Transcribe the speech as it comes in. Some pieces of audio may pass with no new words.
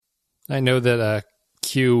I know that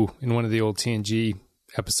Q in one of the old TNG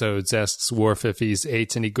episodes asks Worf if he's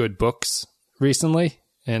ate any good books recently,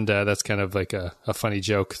 and that's kind of like a funny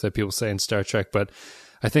joke that people say in Star Trek, but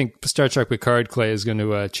I think Star Trek Picard, Clay, is going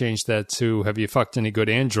to change that to, have you fucked any good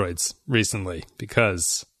androids recently?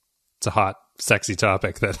 Because it's a hot, sexy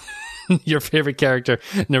topic that your favorite character,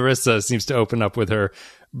 Narissa, seems to open up with her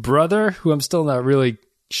brother, who I'm still not really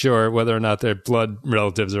sure whether or not they're blood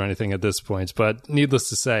relatives or anything at this point. But needless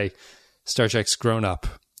to say, Star Trek's grown up,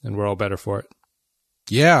 and we're all better for it.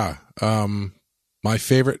 Yeah. My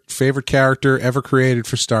favorite character ever created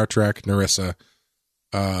for Star Trek, Narissa.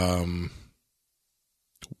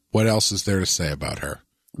 What else is there to say about her?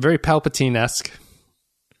 Very Palpatine-esque.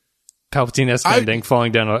 Palpatine-esque ending,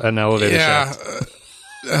 falling down an elevator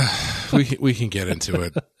shaft. We can get into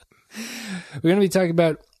it. We're going to be talking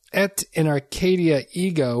about Et in Arcadia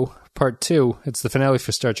Ego, Part 2. It's the finale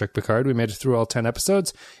for Star Trek Picard. We made it through all 10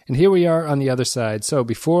 episodes, and here we are on the other side. So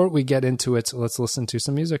before we get into it, let's listen to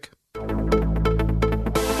some music.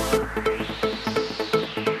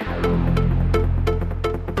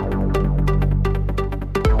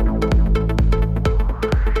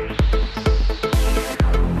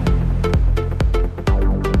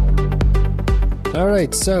 All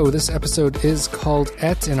right, so this episode is called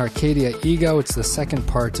Et in Arcadia Ego. It's the second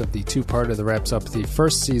part of the two-parter that wraps up the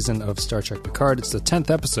first season of Star Trek Picard. It's the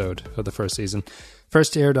 10th episode of the first season.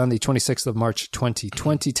 First aired on the 26th of March,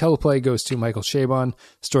 2020. Teleplay goes to Michael Chabon.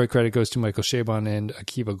 Story credit goes to Michael Chabon and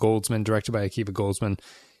Akiva Goldsman, directed by Akiva Goldsman.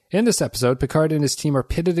 In this episode, Picard and his team are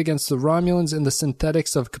pitted against the Romulans and the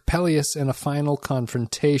synthetics of Coppelius in a final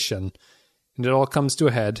confrontation. And it all comes to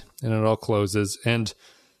a head, and it all closes. And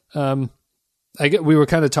we were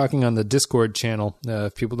kind of talking on the Discord channel.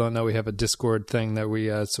 If people don't know, we have a Discord thing that we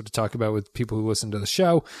sort of talk about with people who listen to the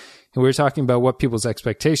show. And we were talking about what people's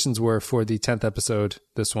expectations were for the 10th episode,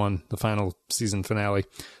 this one, the final season finale.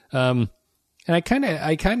 And I kind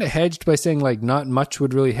of hedged by saying like not much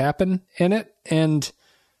would really happen in it. And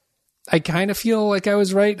I kind of feel like I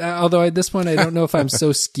was right. Although at this point, I don't know if I'm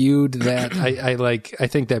so skewed that I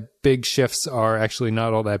think that big shifts are actually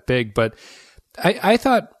not all that big. But I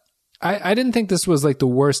thought, I didn't think this was like the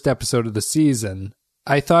worst episode of the season.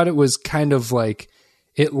 I thought it was kind of like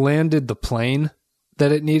it landed the plane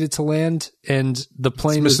that it needed to land, and the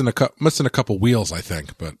plane missing a couple wheels, I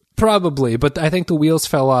think, but probably. But I think the wheels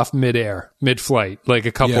fell off mid-flight, like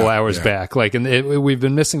a couple hours back. Like, and we've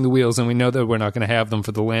been missing the wheels, and we know that we're not going to have them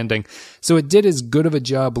for the landing. So it did as good of a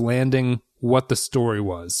job landing what the story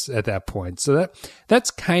was at that point. So that's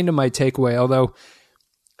kind of my takeaway. Although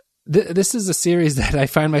this is a series that I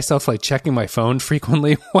find myself like checking my phone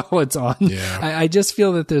frequently while it's on. Yeah. I just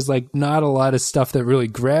feel that there's like not a lot of stuff that really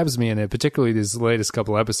grabs me in it, particularly these latest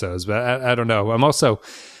couple episodes. But I don't know. I'm also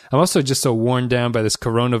just so worn down by this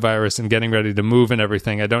coronavirus and getting ready to move and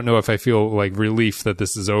everything. I don't know if I feel like relief that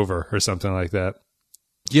this is over or something like that.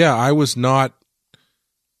 Yeah, I was not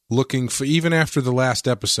looking for, even after the last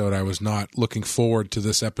episode, I was not looking forward to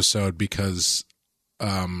this episode because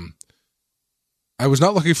I was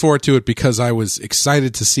not looking forward to it because I was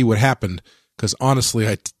excited to see what happened. Because honestly,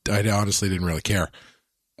 I honestly didn't really care.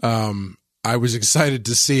 I was excited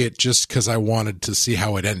to see it just because I wanted to see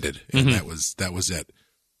how it ended, and that was it.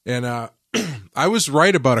 And I was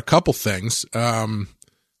right about a couple things. The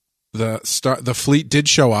fleet did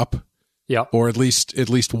show up, or at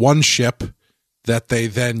least one ship that they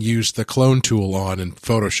then used the clone tool on in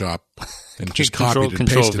Photoshop and just copied and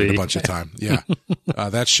pasted it a bunch of time. Yeah,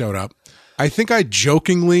 that showed up. I think I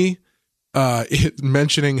jokingly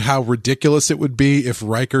mentioning how ridiculous it would be if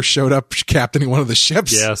Riker showed up captaining one of the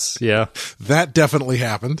ships. Yes, yeah. That definitely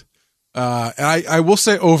happened. And I will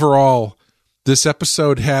say overall, this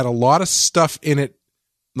episode had a lot of stuff in it.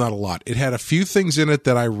 Not a lot. It had a few things in it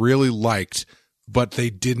that I really liked, but they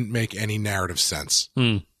didn't make any narrative sense.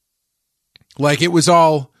 Like it was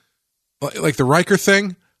all like the Riker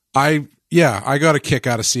thing. I got a kick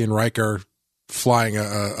out of seeing Riker flying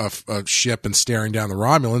a ship and staring down the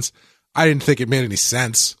Romulans. I didn't think it made any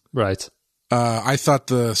sense. Right. I thought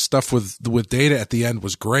the stuff with Data at the end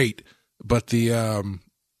was great, but the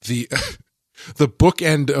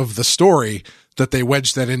bookend of the story that they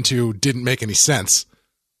wedged that into didn't make any sense.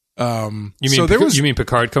 You mean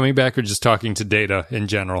Picard coming back, or just talking to Data in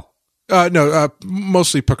general? No,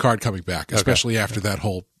 mostly Picard coming back, especially after that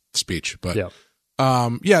whole speech. But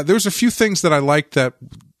there was a few things that I liked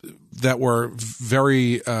that were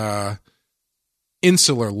very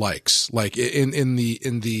insular likes, like in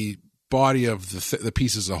the body of the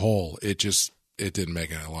piece as a whole. It didn't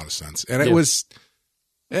make a lot of sense, and it was,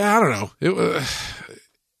 I don't know,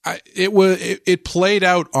 it played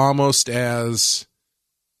out almost as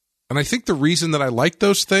And I think the reason that I liked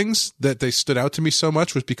those things, that they stood out to me so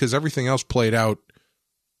much, was because everything else played out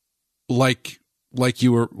like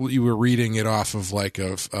you were reading it off of like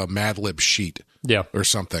a Mad Lib sheet, or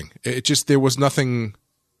something. It just, there was nothing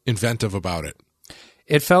inventive about it.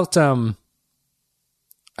 It felt, I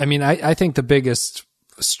think the biggest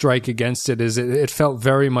strike against it is it felt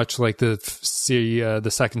very much like the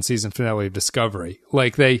second season finale of Discovery.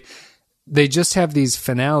 Like they just have these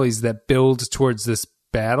finales that build towards this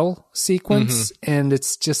battle sequence, and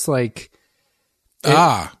it's just like,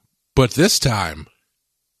 but this time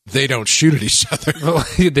they don't shoot at each other.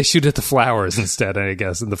 They shoot at the flowers instead, I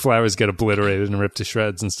guess, and the flowers get obliterated and ripped to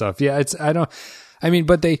shreds and stuff. Yeah,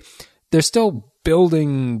 but they're still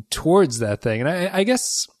building towards that thing, and I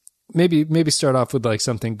guess maybe start off with like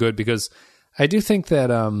something good, because I do think that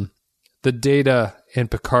the Data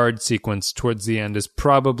and Picard sequence towards the end is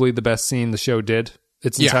probably the best scene the show did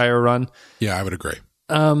its entire run. Yeah, I would agree.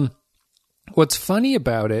 What's funny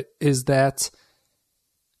about it is that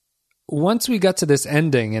once we got to this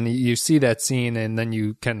ending and you see that scene and then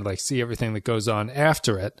you kind of like see everything that goes on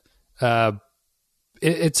after it,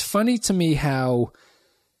 it's funny to me how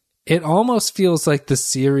it almost feels like the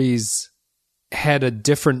series had a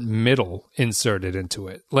different middle inserted into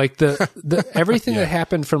it. Like the everything that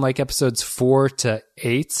happened from like episodes 4 to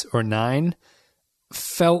 8 or 9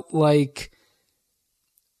 felt like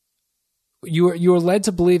you were led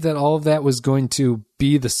to believe that all of that was going to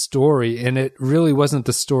be the story, and it really wasn't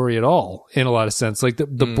the story at all in a lot of sense. Like the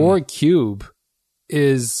Borg cube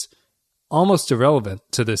is almost irrelevant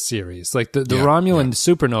to this series. Like the Romulan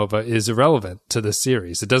supernova is irrelevant to this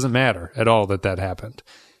series. It doesn't matter at all that happened.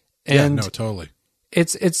 And no, totally.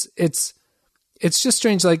 It's just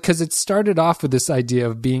strange, like, because it started off with this idea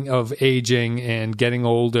of aging and getting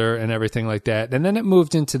older and everything like that, and then it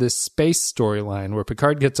moved into this space storyline where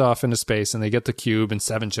Picard gets off into space and they get the cube and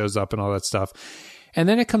Seven shows up and all that stuff, and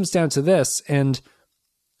then it comes down to this, and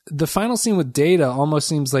the final scene with Data almost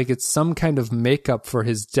seems like it's some kind of makeup for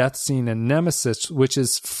his death scene in Nemesis, which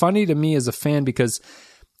is funny to me as a fan because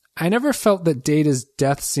I never felt that Data's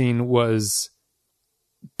death scene was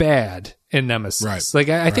bad in Nemesis. Right. Like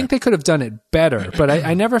I think they could have done it better, but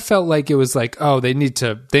I never felt like it was like, oh, they need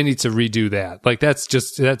to redo that. Like that's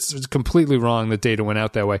completely wrong that Data went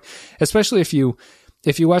out that way. Especially if you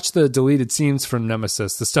watch the deleted scenes from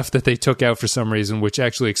Nemesis, the stuff that they took out for some reason, which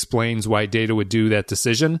actually explains why Data would do that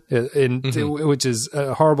decision, which is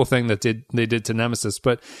a horrible thing that they did to Nemesis.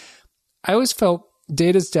 But I always felt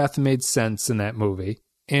Data's death made sense in that movie,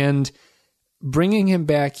 and bringing him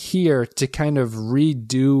back here to kind of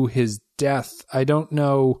redo his death, I don't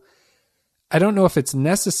know if it's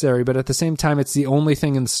necessary, but at the same time, it's the only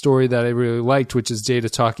thing in the story that I really liked, which is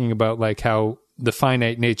Data talking about like how the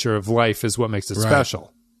finite nature of life is what makes it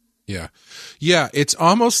special. Yeah. Yeah. It's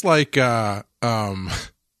almost like,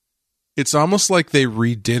 they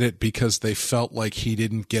redid it because they felt like he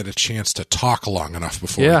didn't get a chance to talk long enough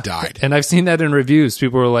before he died. And I've seen that in reviews.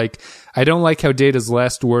 People were like, I don't like how Data's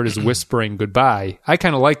last word is whispering goodbye. I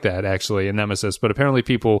kind of like that actually in Nemesis, but apparently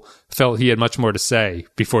people felt he had much more to say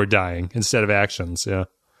before dying instead of actions. Yeah.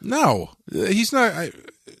 No, he's not.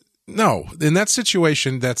 No, in that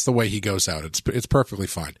situation, that's the way he goes out. It's perfectly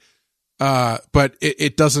fine. But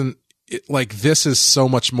it doesn't, like, this is so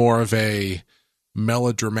much more of a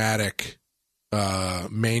melodramatic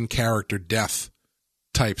main character death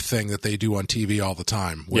type thing that they do on TV all the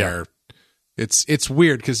time, where it's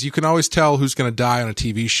weird because you can always tell who's going to die on a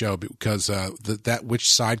TV show because that which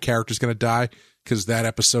side character is going to die, because that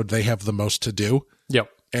episode they have the most to do. Yep.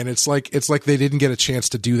 And it's like they didn't get a chance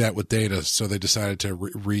to do that with Data, so they decided to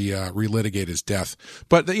relitigate his death.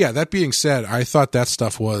 But that being said, I thought that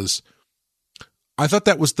was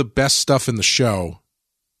the best stuff in the show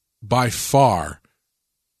by far.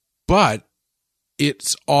 But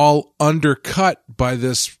it's all undercut by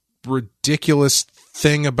this ridiculous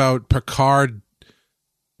thing about Picard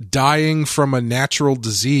dying from a natural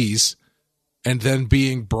disease and then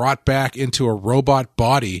being brought back into a robot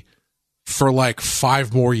body for like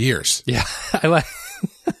 5 more years. Yeah, I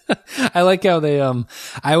like how they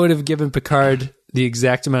I would have given Picard the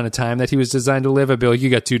exact amount of time that he was designed to live. I'd be like, you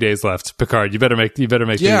got 2 days left, Picard. You better make the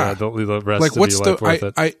rest like, of your life worth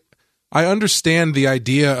it. I understand the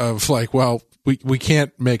idea of like, well, we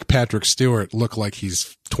can't make Patrick Stewart look like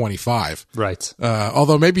he's 25. Right.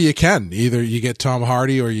 Although maybe you can. Either you get Tom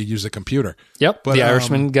Hardy or you use a computer. Yep. But the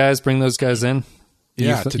Irishman guys, bring those guys in.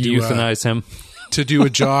 Yeah. To euthanize him. To do a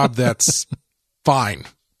job that's fine.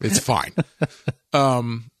 It's fine.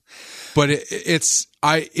 But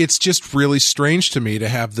it's just really strange to me to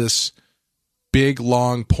have this big,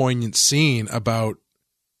 long, poignant scene about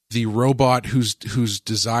the robot who's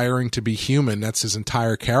desiring to be human, that's his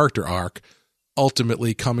entire character arc,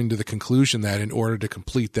 ultimately coming to the conclusion that in order to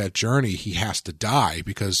complete that journey, he has to die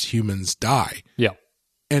because humans die. Yeah.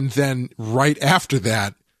 And then right after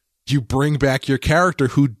that, you bring back your character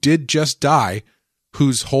who did just die,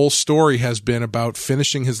 whose whole story has been about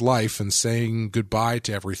finishing his life and saying goodbye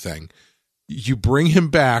to everything. You bring him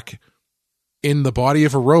back in the body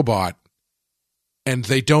of a robot, and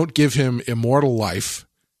they don't give him immortal life.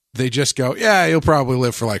 They just go, yeah, you'll probably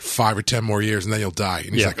live for like 5 or 10 more years and then you'll die.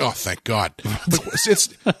 And he's like, oh, thank God. But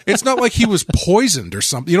it's not like he was poisoned or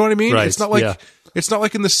something. You know what I mean? Right. It's not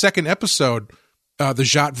like in the second episode, the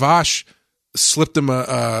Jat Vache slipped him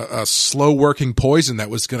a slow working poison that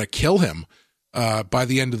was going to kill him by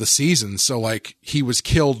the end of the season. So like he was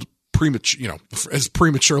killed as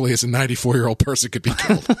prematurely as a 94-year-old person could be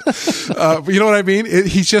killed. But you know what I mean?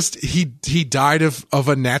 He died of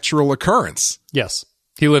a natural occurrence. Yes.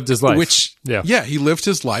 He lived his life. He lived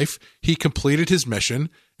his life. He completed his mission,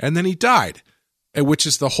 and then he died, which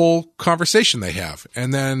is the whole conversation they have.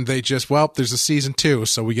 And then they just, there's a season 2,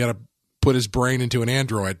 so we got to put his brain into an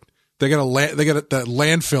android. They got that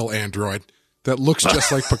landfill android that looks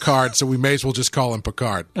just like Picard, so we may as well just call him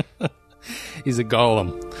Picard. He's a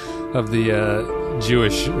golem of the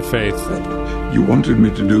Jewish faith. You wanted me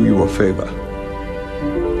to do you a favor.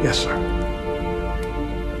 Yes, sir.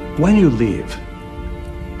 When you leave,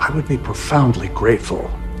 I would be profoundly grateful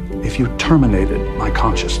if you terminated my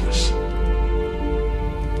consciousness.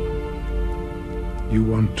 You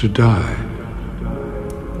want to die?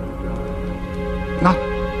 Not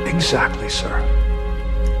exactly, sir.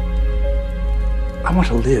 I want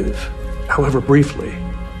to live, however briefly,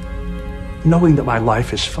 knowing that my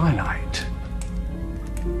life is finite.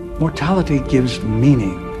 Mortality gives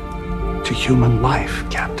meaning to human life,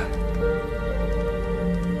 Captain.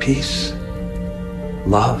 Peace,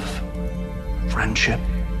 love, friendship,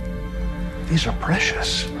 these are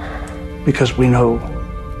precious because we know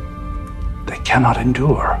they cannot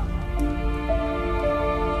endure.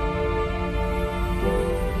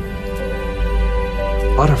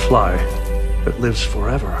 Butterfly that lives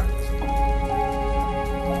forever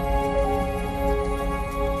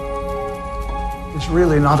is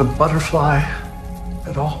really not a butterfly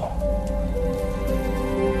at all.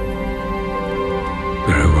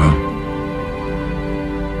 Very well.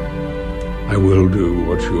 I will do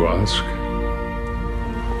what you ask.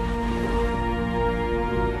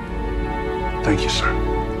 Thank you, sir.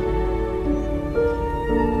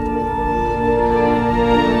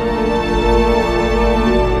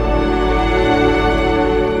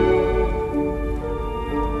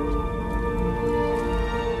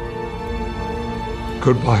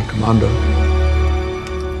 Goodbye, Commander.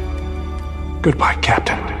 Goodbye,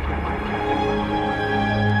 Captain.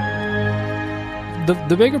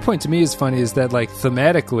 The bigger point to me is funny is that like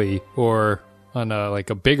thematically or on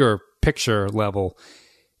a bigger picture level,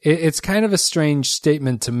 it's kind of a strange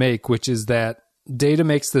statement to make, which is that Data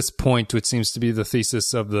makes this point, which seems to be the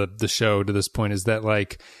thesis of the show to this point, is that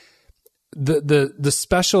like the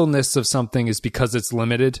specialness of something is because it's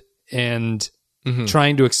limited and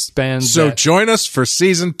trying to expand. So join us for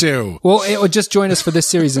season 2. Well, it would just join us for this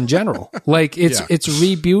series in general. Like it's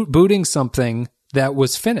rebooting something that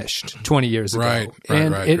was finished 20 years ago. Right,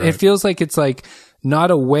 and it feels like it's like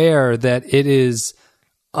not aware that it is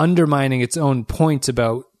undermining its own point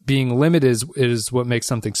about being limited is what makes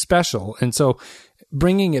something special. And so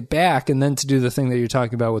bringing it back and then to do the thing that you're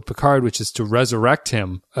talking about with Picard, which is to resurrect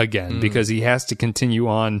him again because he has to continue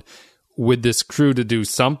on with this crew to do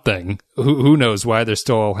something. Who knows why they're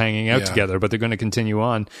still all hanging out together, but they're going to continue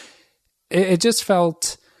on. It just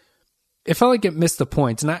felt... It felt like it missed the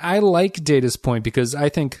point. And I like Data's point because I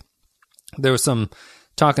think there was some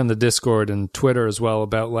talk on the Discord and Twitter as well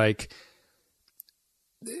about like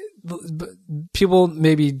people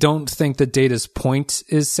maybe don't think that Data's point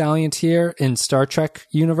is salient here in Star Trek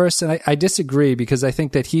universe. And I disagree because I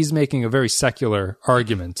think that he's making a very secular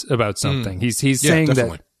argument about something. He's saying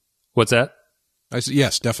definitely. that... What's that? I said,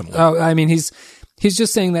 yes, definitely. Oh, I mean, he's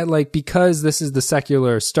just saying that like because this is the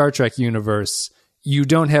secular Star Trek universe, you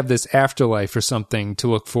don't have this afterlife or something to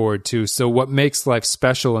look forward to. So what makes life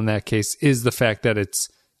special in that case is the fact that it's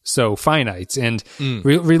so finite. And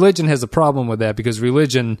religion has a problem with that because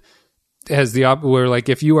religion has where like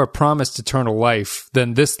if you are promised eternal life,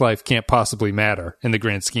 then this life can't possibly matter in the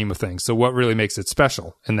grand scheme of things. So what really makes it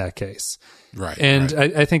special in that case? Right. And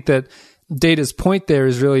right. I think that Data's point there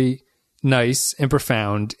is really nice and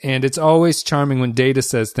profound, and it's always charming when Data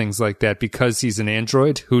says things like that because he's an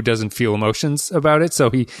android who doesn't feel emotions about it.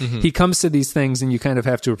 So he comes to these things and you kind of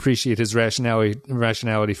have to appreciate his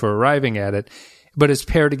rationality for arriving at it. but it's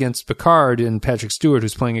paired against Picard and Patrick Stewart,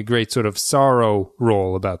 who's playing a great sort of sorrow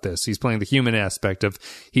role about this. He's playing the human aspect of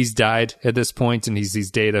he's died at this point, and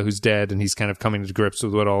he's Data who's dead, and he's kind of coming to grips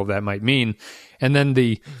with what all of that might mean. And then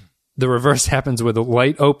the reverse happens where the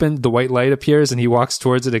light opened, the white light appears, and he walks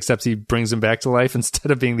towards it, except he brings him back to life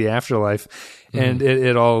instead of being the afterlife. And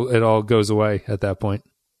it all goes away at that point.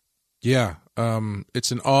 Yeah.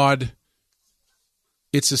 It's an odd,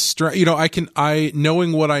 it's a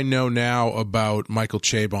knowing what I know now about Michael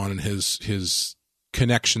Chabon and his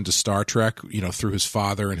connection to Star Trek, through his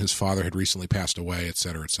father, and his father had recently passed away, et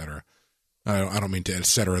cetera, et cetera. I don't mean to et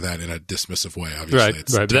cetera that in a dismissive way,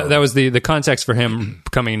 obviously. Right. That was the context for him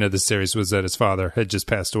coming into the series, was that his father had just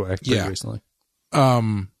passed away pretty recently.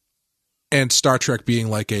 And Star Trek being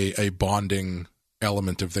like a bonding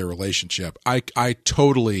element of their relationship. I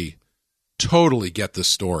totally get this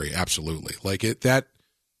story. Absolutely. Like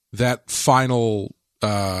that final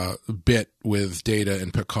bit with Data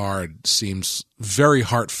and Picard seems very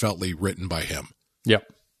heartfeltly written by him.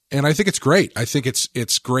 Yep. And I think it's great. I think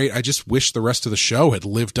it's great. I just wish the rest of the show had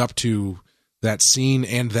lived up to that scene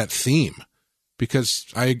and that theme, because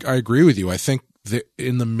I agree with you. I think that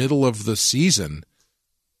in the middle of the season,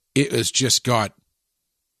 it has just got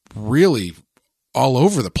really all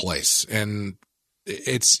over the place. And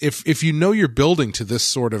it's if you know you're building to this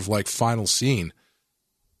sort of like final scene,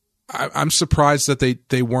 I'm surprised that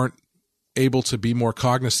they weren't able to be more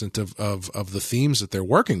cognizant of the themes that they're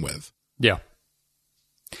working with. Yeah.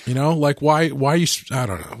 Like why are you, I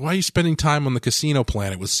don't know, why are you spending time on the casino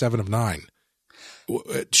planet with 7 of 9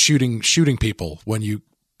 shooting people when you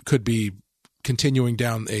could be continuing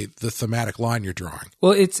down the thematic line you're drawing?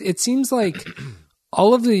 Well, it seems like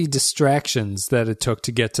all of the distractions that it took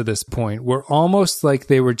to get to this point were almost like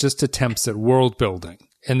they were just attempts at world building,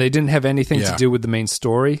 and they didn't have anything to do with the main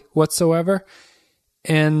story whatsoever.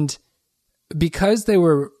 And because they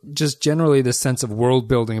were just generally this sense of world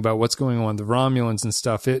building about what's going on, the Romulans and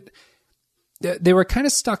stuff, they were kind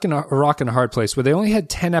of stuck in a rock and a hard place where they only had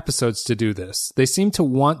 10 episodes to do this. They seemed to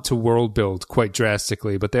want to world build quite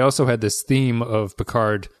drastically, but they also had this theme of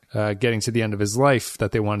Picard getting to the end of his life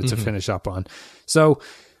that they wanted to finish up on. So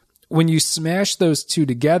when you smash those two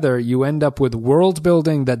together, you end up with world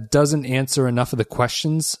building that doesn't answer enough of the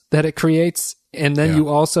questions that it creates. And then you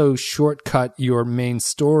also shortcut your main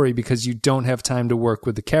story because you don't have time to work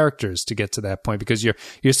with the characters to get to that point, because you're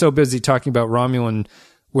so busy talking about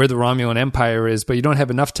where the Romulan Empire is, but you don't have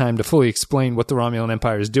enough time to fully explain what the Romulan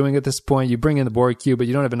Empire is doing at this point. You bring in the Borg cube, but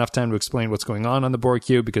you don't have enough time to explain what's going on the Borg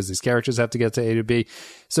cube because these characters have to get to A to B.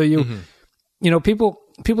 So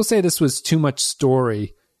people say this was too much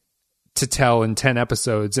story to tell in 10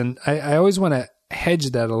 episodes. And I always want to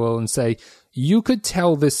hedge that a little and say, you could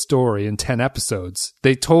tell this story in 10 episodes.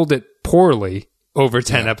 They told it poorly over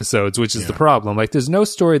 10 episodes, which is the problem. Like, there's no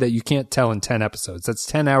story that you can't tell in 10 episodes. That's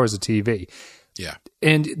 10 hours of TV. Yeah.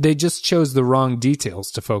 And they just chose the wrong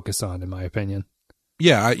details to focus on, in my opinion.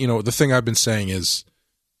 Yeah. The thing I've been saying is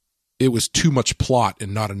it was too much plot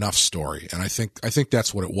and not enough story. And I think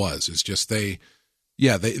that's what it was. It's just they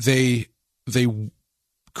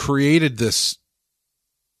created this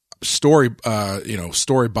story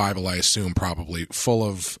Bible, I assume, probably full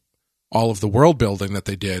of all of the world building that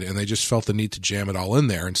they did, and they just felt the need to jam it all in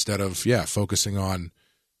there instead of focusing on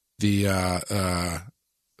the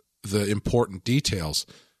important details.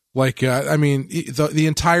 Like the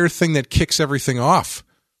entire thing that kicks everything off,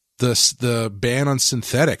 the ban on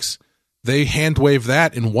synthetics, they hand wave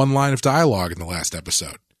that in one line of dialogue in the last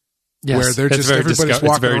episode. Yes, where they're just everybody's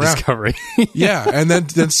walking around. Discovery. Yeah, and then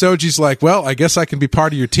Soji's like, "Well, I guess I can be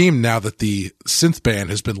part of your team now that the synth ban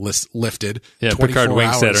has been lifted." Yeah, Picard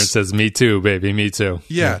winks at her and says, "Me too, baby, me too."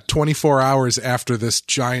 Yeah, 24 hours after this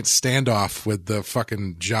giant standoff with the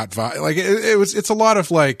fucking Jat like it's a lot of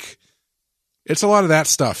that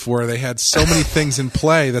stuff where they had so many things in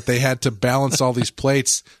play that they had to balance all these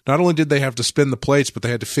plates. Not only did they have to spin the plates, but they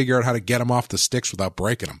had to figure out how to get them off the sticks without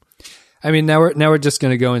breaking them. I mean, now we're just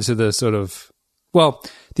going to go into the sort of, well,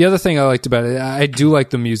 the other thing I liked about it, I do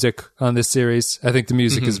like the music on this series. I think the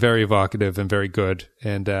music is very evocative and very good,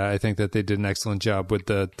 and I think that they did an excellent job with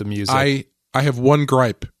the music. I have one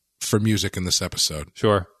gripe for music in this episode.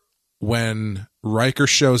 Sure. When Riker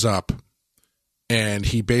shows up and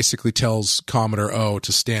he basically tells Commodore O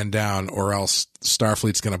to stand down or else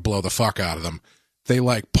Starfleet's going to blow the fuck out of them, they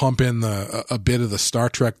pump in a bit of the Star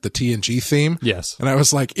Trek, the TNG theme. Yes. And I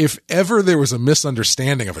was like, if ever there was a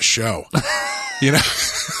misunderstanding of a show,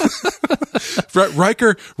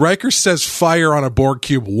 Riker says fire on a Borg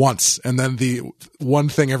cube once. And then the one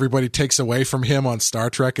thing everybody takes away from him on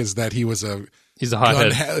Star Trek is that he was a He's a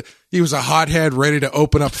hothead. He was a hothead ready to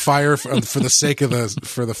open up fire for the sake of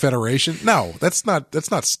the Federation. No, that's not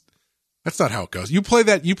how it goes. You play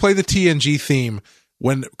the TNG theme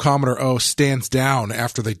when Commodore O stands down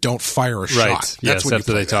after they don't fire a shot. Right. Yes,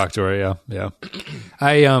 after they talk to her. Yeah.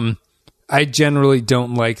 I generally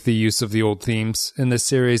don't like the use of the old themes in this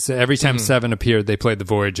series. Every time Seven appeared, they played the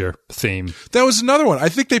Voyager theme. That was another one. I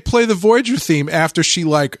think they play the Voyager theme after she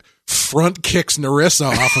front kicks Narissa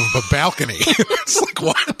off of a balcony. It's like,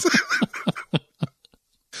 what?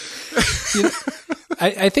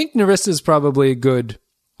 I think Narissa is probably a good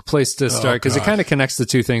place to start because it kind of connects the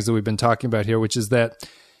two things that we've been talking about here, which is that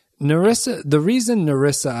the reason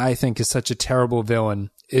Narissa, I think, is such a terrible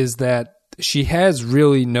villain is that she has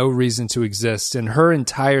really no reason to exist, and her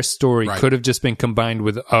entire story could have just been combined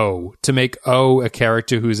with O to make O a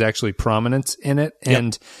character who's actually prominent in it. Yep.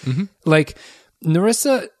 And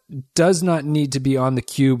Narissa does not need to be on the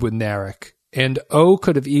cube with Narek. And O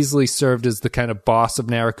could have easily served as the kind of boss of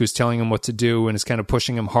Narek who's telling him what to do and is kind of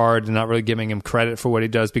pushing him hard and not really giving him credit for what he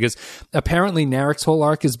does, because apparently Narek's whole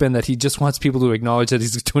arc has been that he just wants people to acknowledge that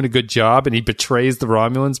he's doing a good job, and he betrays the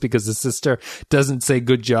Romulans because his sister doesn't say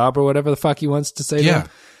good job or whatever the fuck he wants to say to him.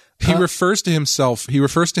 He refers to himself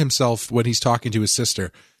when he's talking to his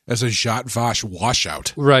sister as a Jat Vash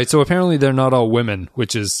washout. Right. So apparently they're not all women,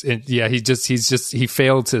 which is, he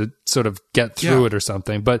failed to sort of get through it or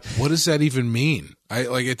something. But what does that even mean?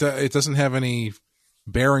 It doesn't have any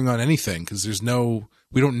bearing on anything because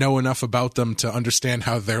we don't know enough about them to understand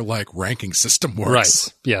how their ranking system works.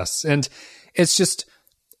 Right. Yes. And it's just,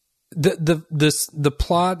 the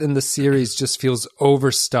plot in the series just feels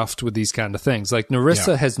overstuffed with these kind of things. Like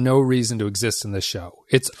Narissa has no reason to exist in this show.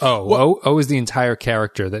 It's O is the entire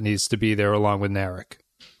character that needs to be there along with Narek.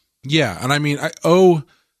 Yeah, and I mean,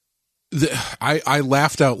 I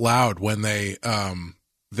laughed out loud when they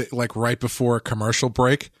right before a commercial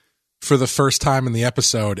break for the first time in the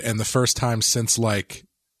episode, and the first time since the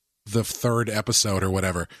third episode or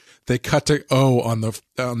whatever. They cut to O on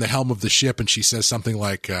the helm of the ship, and she says something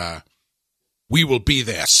like, "We will be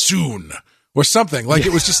there soon," or something.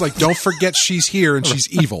 It was just don't forget she's here and she's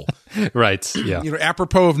evil. Right. Yeah.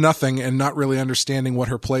 Apropos of nothing and not really understanding what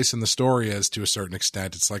her place in the story is to a certain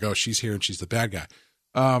extent. It's like, oh, she's here and she's the bad guy.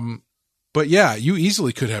 But yeah, you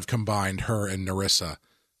easily could have combined her and Narissa.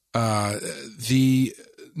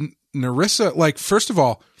 Narissa, first of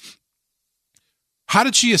all, how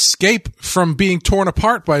did she escape from being torn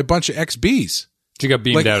apart by a bunch of XBs? She got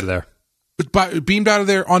beamed out of there. Beamed out of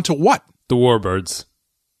there onto what? The Warbirds.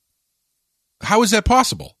 How is that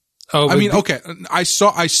possible? Oh, I mean, okay. I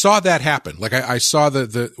saw that happen. I saw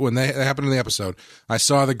the when that happened in the episode. I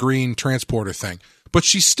saw the green transporter thing, but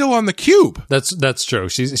she's still on the cube. That's true.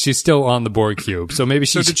 She's still on the Borg cube. So maybe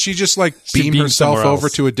did she just beam herself over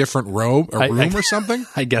to a different room or something?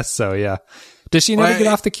 I guess so. Yeah. Does she never get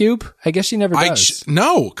off the cube? I guess she never does.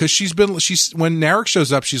 No, because when Narek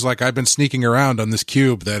shows up, she's like, I've been sneaking around on this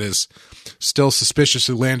cube that is still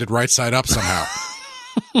suspiciously landed right side up somehow.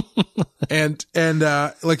 and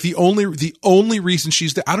the only reason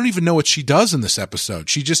she's there, I don't even know what she does in this episode.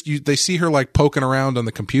 They see her poking around on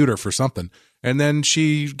the computer for something, and then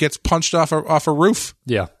she gets punched off a roof.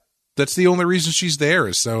 Yeah. That's the only reason she's there,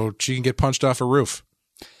 is so she can get punched off a roof.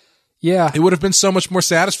 Yeah. It would have been so much more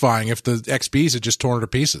satisfying if the XBs had just torn her to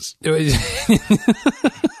pieces.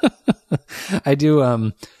 I do.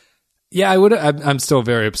 I would. I'm still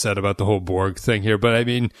very upset about the whole Borg thing here, but I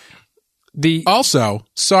mean, also,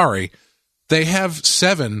 sorry, they have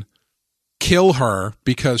Seven kill her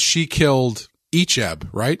because she killed Icheb,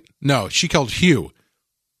 right? No, she killed Hugh.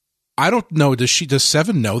 I don't know. Does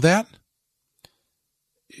Seven know that?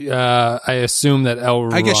 I assume that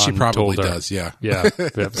Elron I guess she probably told her. Does. Yeah. Yeah.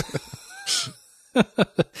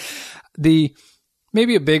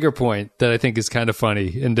 Maybe a bigger point that I think is kind of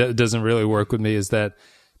funny and doesn't really work with me is that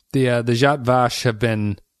the Jat Vash have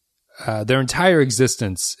been their entire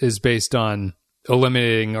existence is based on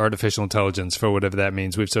eliminating artificial intelligence for whatever that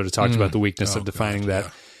means. We've sort of talked about the weakness of defining that.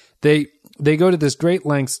 Yeah. They go to this great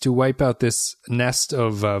lengths to wipe out this nest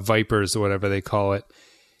of vipers or whatever they call it,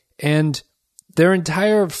 and their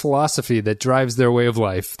entire philosophy that drives their way of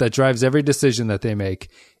life, that drives every decision that they make,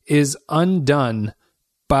 is undone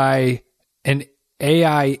by an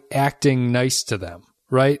AI acting nice to them,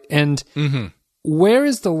 right? And where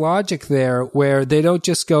is the logic there where they don't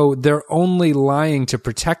just go, they're only lying to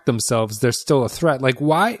protect themselves, they're still a threat?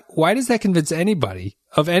 Why does that convince anybody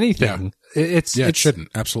of anything? Yeah. It shouldn't.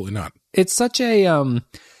 Absolutely not. It's such a...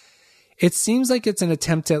 It seems like it's an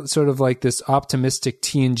attempt at sort of this optimistic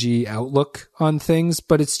TNG outlook on things,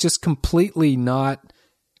 but it's just completely not.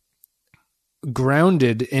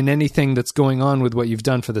 grounded in anything that's going on with what you've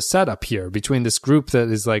done for the setup here, between this group that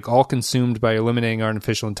is like all consumed by eliminating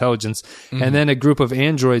artificial intelligence and then a group of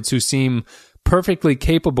androids who seem perfectly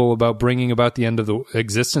capable about bringing about the end of the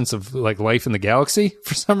existence of like life in the galaxy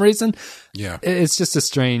for some reason. Yeah. It's just a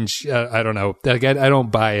strange, I don't know. Like, I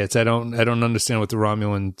don't buy it. I don't understand what the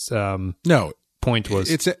Romulans point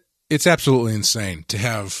was. It's absolutely insane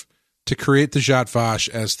to create the Zhat Vash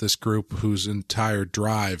as this group whose entire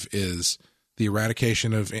drive is the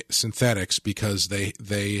eradication of synthetics because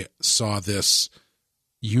they saw this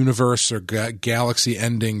universe or galaxy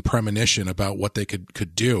ending premonition about what they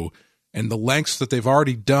could do, and the lengths that they've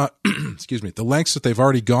already done the lengths that they've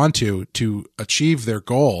already gone to achieve their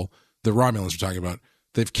goal. The Romulans we're talking about,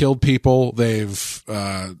 they've killed people, they've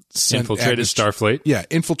infiltrated Starfleet. Yeah,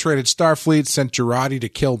 infiltrated Starfleet, sent Girardi to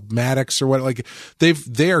kill Maddox or what. Like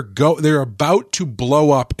they're about to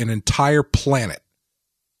blow up an entire planet,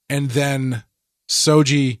 and then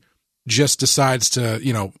Soji just decides to,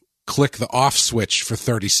 click the off switch for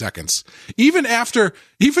 30 seconds. Even after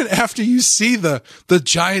you see the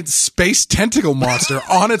giant space tentacle monster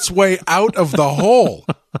on its way out of the hole.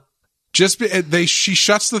 She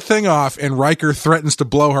shuts the thing off and Riker threatens to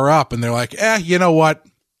blow her up, and they're like, you know what?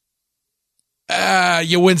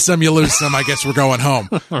 You win some, you lose some. I guess we're going home.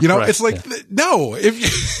 Right, it's like, no.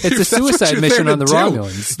 It's a suicide mission on the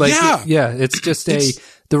Romulans. Like, it's just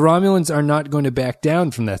the Romulans are not going to back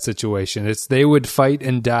down from that situation. They would fight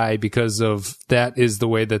and die because of that is the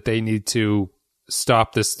way that they need to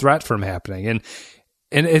stop this threat from happening.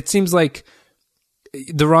 And it seems like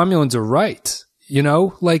the Romulans are right.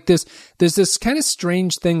 Like there's this kind of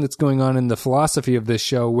strange thing that's going on in the philosophy of this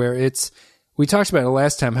show where we talked about it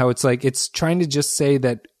last time, how it's like it's trying to just say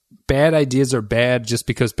that bad ideas are bad just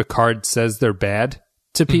because Picard says they're bad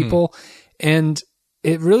to people. And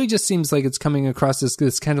it really just seems like it's coming across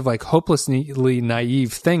this kind of like hopelessly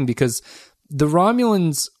naive thing, because the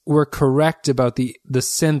Romulans were correct about the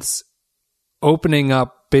synths opening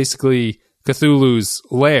up basically Cthulhu's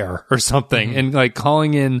lair or something and like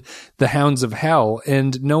calling in the Hounds of Hell,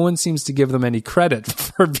 and no one seems to give them any credit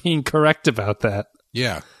for being correct about that.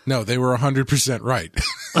 Yeah, no, they were 100% right.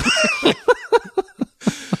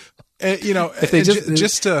 And, if they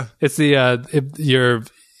it's the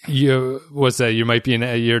what's that? You might be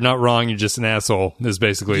you're not wrong. You're just an asshole. Is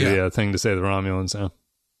basically the thing to say to the Romulans. So.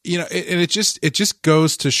 And it just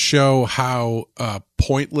goes to show how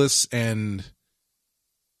pointless and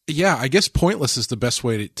I guess pointless is the best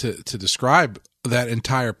way to describe that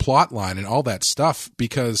entire plot line and all that stuff,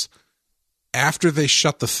 because after they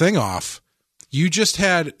shut the thing off, you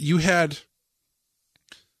had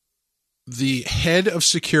the head of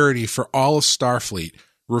security for all of Starfleet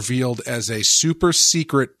revealed as a super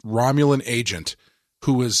secret Romulan agent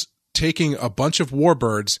who was taking a bunch of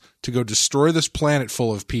warbirds to go destroy this planet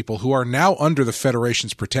full of people who are now under the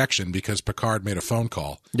Federation's protection because Picard made a phone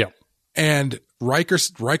call. Yeah. And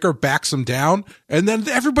Riker backs him down, and then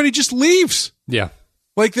everybody just leaves. Yeah.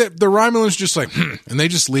 Like the Romulans just like, and they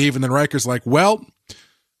just leave, and then Riker's like, well,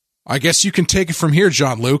 I guess you can take it from here,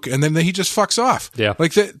 Jean-Luc, and then he just fucks off. Yeah.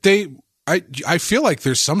 Like I feel like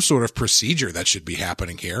there's some sort of procedure that should be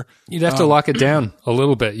happening here. You'd have to lock it down a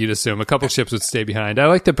little bit, you'd assume. A couple ships would stay behind. I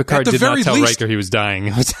like that Picard did not tell Riker he was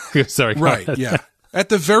dying. Sorry. Right, yeah. At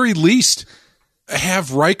the very least,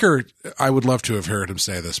 have Riker, I would love to have heard him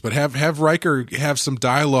say this, but have Riker have some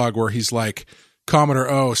dialogue where he's like,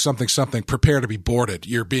 Commodore something, prepare to be boarded.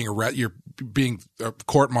 You're being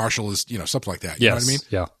court-martial is, something like that. You know what I mean?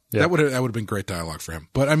 Yeah. That would have been great dialogue for him.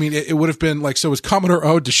 But I mean, it would have been like, so is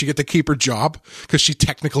Commodore does she get to keep her job? Because she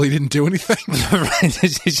technically didn't do anything. Right.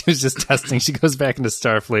 She was just testing. She goes back into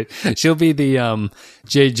Starfleet. She'll be the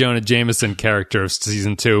J. Jonah Jameson character of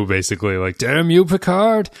season 2, basically. Like, damn you,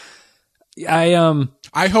 Picard.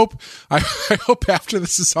 I hope after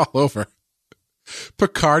this is all over,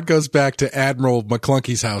 Picard goes back to Admiral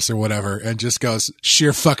McClunky's house or whatever and just goes,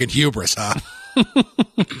 sheer fucking hubris, huh?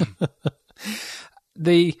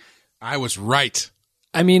 I was right.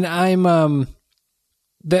 I mean, I'm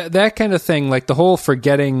that kind of thing, like the whole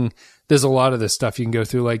forgetting. There's a lot of this stuff you can go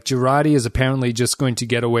through. Like Girardi is apparently just going to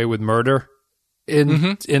get away with murder.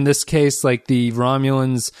 In this case, like the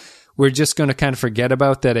Romulans, we're just going to kind of forget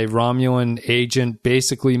about that. A Romulan agent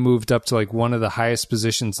basically moved up to like one of the highest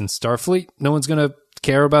positions in Starfleet. No one's going to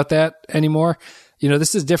care about that anymore.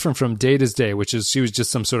 This is different from Data's day, which is she was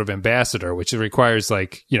just some sort of ambassador, which requires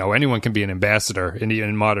like, anyone can be an ambassador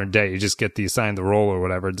in modern day. You just get assigned the role or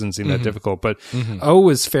whatever. It doesn't seem that difficult. But O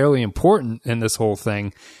is fairly important in this whole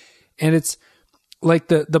thing. And it's like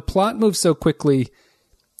the plot moves so quickly.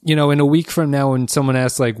 in a week from now, when someone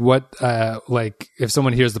asks like what, like if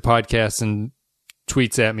someone hears the podcast and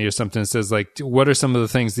tweets at me or something and says like, what are some of the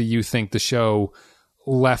things that you think the show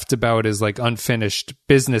left about as like unfinished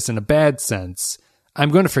business in a bad sense? I'm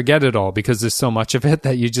going to forget it all because there's so much of it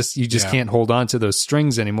that you just can't hold on to those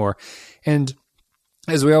strings anymore. And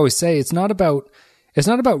as we always say, it's not about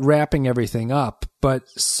wrapping everything up, but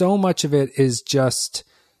so much of it is just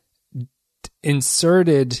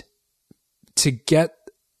inserted to get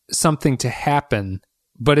something to happen,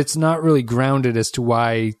 but it's not really grounded as to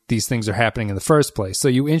why these things are happening in the first place. So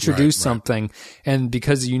you introduce something, and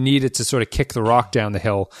because you need it to sort of kick the rock down the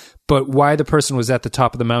hill, but why the person was at the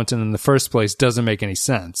top of the mountain in the first place doesn't make any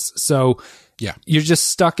sense. So you're just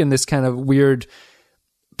stuck in this kind of weird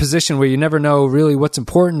position where you never know really what's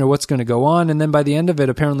important or what's going to go on. And then by the end of it,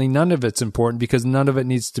 apparently none of it's important because none of it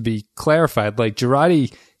needs to be clarified. Like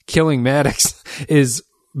Girardi killing Maddox is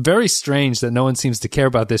very strange that no one seems to care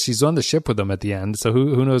about this. She's on the ship with them at the end, so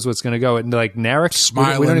who knows what's going to go. And like Narek,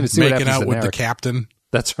 smiling, we don't even see making what happens out to with Narek. the captain.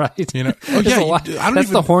 That's right. That's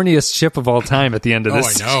the horniest ship of all time at the end of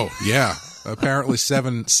this. I know. Yeah. Apparently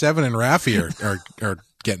Seven and Raffi are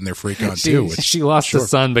getting their freak on too. She lost a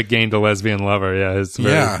son but gained a lesbian lover. Yeah. It's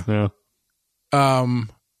very, I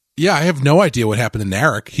have no idea what happened to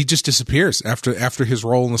Narek. He just disappears after his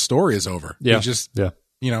role in the story is over. Yeah. He's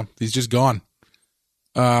just gone.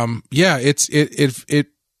 I mean,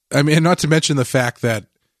 not to mention the fact that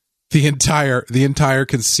the entire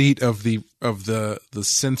conceit of the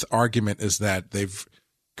synth argument is that they've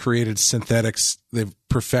created synthetics. They've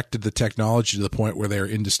perfected the technology to the point where they are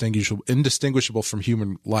indistinguishable from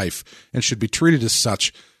human life and should be treated as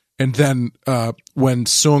such. And then when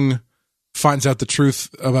Sung finds out the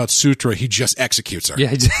truth about Sutra, he just executes her.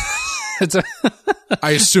 Yeah.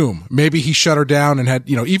 I assume maybe he shut her down and had,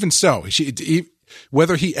 even so,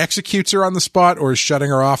 whether he executes her on the spot or is shutting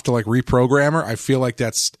her off to like reprogram her, I feel like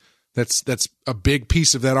that's a big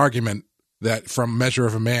piece of that argument, that from Measure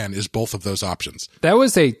of a Man is both of those options. That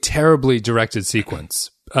was a terribly directed sequence.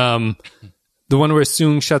 The one where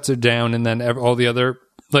Sung shuts her down and then all the other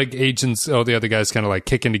like agents, all the other guys kind of like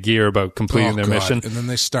kick into gear about completing their mission. And then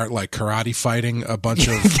they start like karate fighting a bunch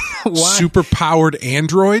of super powered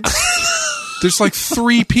androids. There's like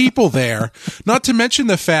 3 people there, not to mention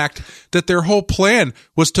the fact that their whole plan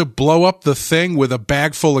was to blow up the thing with a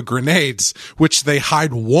bag full of grenades, which they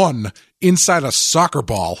hide one inside a soccer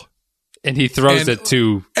ball. And he throws it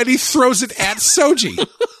to... And he throws it at Soji.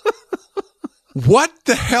 What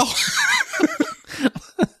the hell?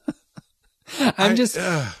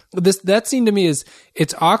 That scene to me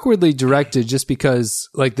it's awkwardly directed just because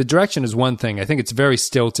like the direction is one thing. I think it's very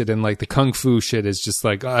stilted and like the kung fu shit is just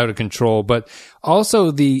like out of control, but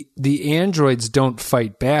also the androids don't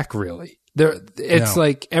fight back really.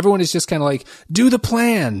 Like everyone is just kind of like, do the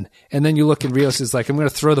plan. And then you look and Rios is like, I'm going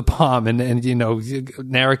to throw the bomb. And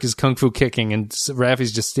Narek is kung fu kicking and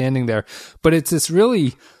Raffi's just standing there. But it's this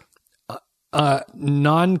really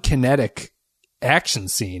non-kinetic action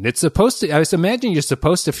scene. It's supposed to, I was imagining you're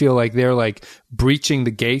supposed to feel like they're like breaching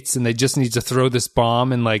the gates and they just need to throw this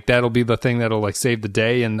bomb and like that'll be the thing that'll like save the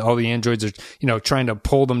day, and all the androids are trying to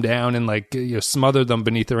pull them down and like smother them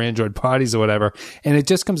beneath their android bodies or whatever, and it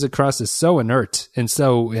just comes across as so inert and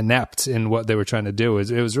so inept in what they were trying to do.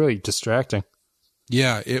 It was really distracting.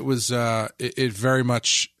 Yeah, it was it very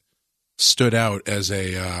much stood out as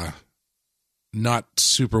a not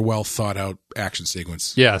super well thought out action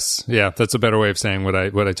sequence. Yes. Yeah. That's a better way of saying what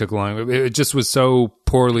I took along. It just was so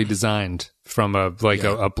poorly designed from a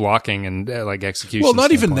blocking and like execution. Well, not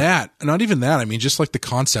standpoint. even that. I mean, just like the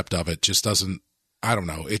concept of it just doesn't, I don't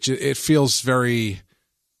know. It feels very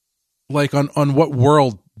like on what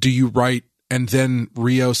world do you write and then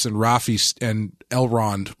Rios and Raffi and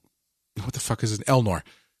Elrond, what the fuck is it? Elnor.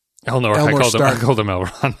 I called him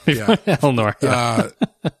Elrond. Yeah. Elnor. Yeah.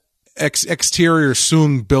 Exterior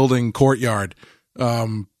Sung building courtyard.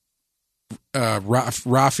 Raffi,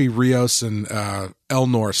 Rios, and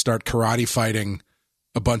Elnor start karate fighting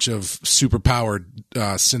a bunch of superpowered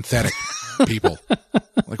synthetic people.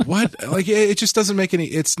 Like what? Like it just doesn't make any.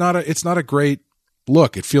 It's not a great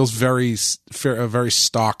look. It feels a very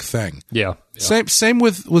stock thing. Yeah. Same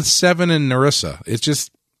with Seven and Narissa.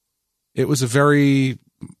 It was a very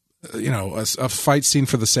a fight scene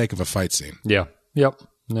for the sake of a fight scene. Yeah. Yep.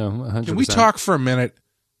 No, 100%. Can we talk for a minute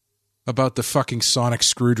about the fucking sonic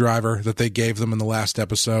screwdriver that they gave them in the last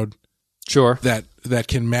episode? Sure. That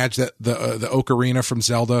can match the ocarina from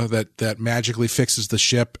Zelda that magically fixes the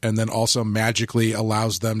ship and then also magically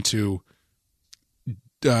allows them to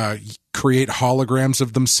create holograms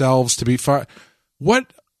of themselves to be far.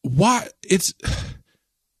 What? It's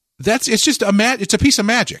it's just it's a piece of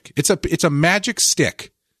magic. It's a magic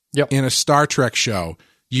stick in a Star Trek show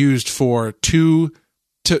used for to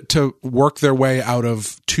work their way out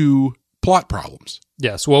of two plot problems.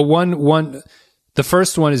 Yes. Well, the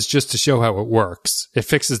first one is just to show how it works. It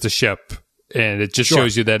fixes the ship, and it just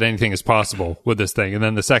shows you that anything is possible with this thing. And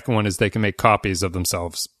then the second one is they can make copies of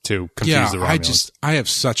themselves to confuse the Romulans. I have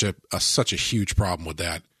such a huge problem with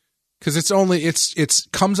that, because it's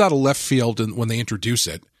comes out of left field when they introduce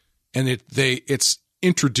it, and it's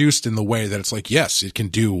introduced in the way that it's like, yes, it can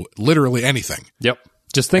do literally anything. Yep.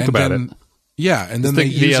 Just think about it. Yeah, and then they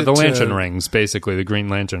use the lantern rings, basically the Green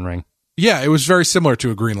Lantern ring. Yeah, it was very similar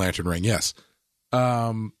to a Green Lantern ring. Yes.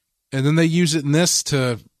 And then they use it in this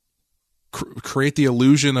to create the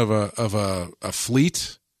illusion of a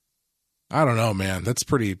fleet. I don't know, man. That's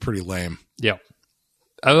pretty lame. Yeah.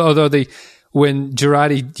 Although when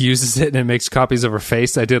Girardi uses it and it makes copies of her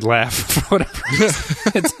face, I did laugh for whatever reason.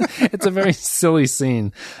 It's a very silly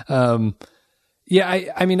scene.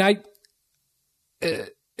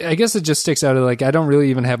 I guess it just sticks out of like, I don't really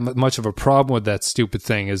even have much of a problem with that stupid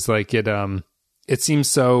thing. Is like it seems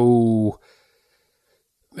so.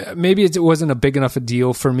 Maybe it wasn't a big enough a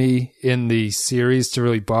deal for me in the series to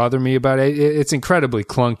really bother me about it. It's incredibly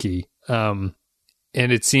clunky, and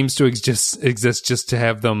it seems to exist just to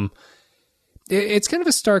have them. It's kind of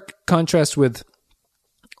a stark contrast with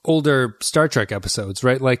older Star Trek episodes,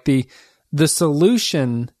 right? Like the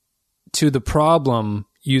solution to the problem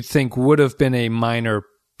you'd think would have been a minor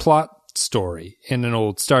plot story in an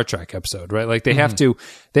old Star Trek episode, right? Like they have to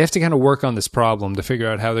kind of work on this problem to figure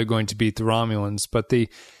out how they're going to beat the Romulans, but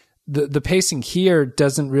the pacing here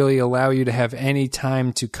doesn't really allow you to have any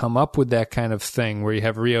time to come up with that kind of thing where you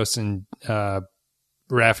have Rios and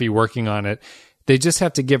Raffi working on it. They just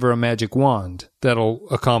have to give her a magic wand that'll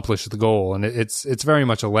accomplish the goal, and it's very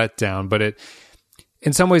much a letdown, but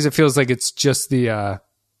in some ways it feels like it's just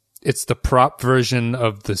it's the prop version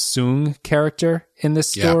of the Soong character in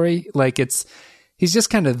this story. Yeah. Like he's just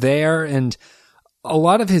kind of there, and a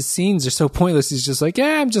lot of his scenes are so pointless. He's just like,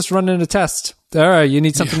 yeah, I'm just running a test. All right, you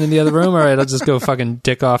need something in the other room? All right, I'll just go fucking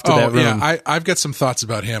dick off to that room. Yeah, I've got some thoughts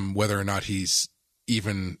about him, whether or not he's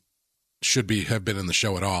even have been in the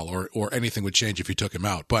show at all, or anything would change if you took him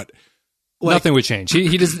out. But nothing would change.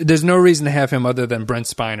 He does. There's no reason to have him other than Brent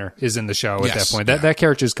Spiner is in the show at that point. That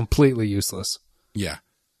character is completely useless. Yeah.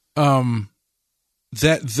 That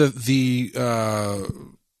the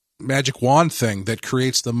magic wand thing that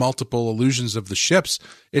creates the multiple illusions of the ships,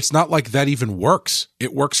 it's not like that even works.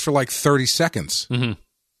 It works for like 30 seconds. Mm-hmm.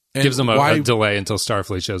 Gives them a delay until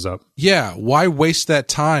Starfleet shows up. Yeah. Why waste that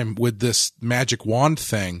time with this magic wand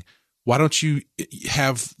thing? Why don't you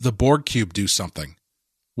have the Borg cube do something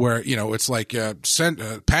where, it's like,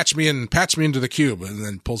 patch me into the cube, and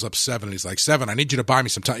then pulls up Seven, and he's like, Seven, I need you to buy me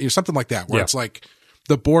some time. Something like that, where it's like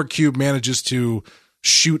the Borg cube manages to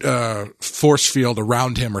shoot a force field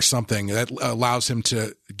around him or something that allows him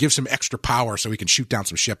to give some extra power so he can shoot down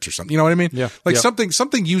some ships or something. You know what I mean? Yeah. Like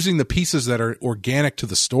something using the pieces that are organic to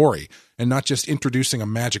the story and not just introducing a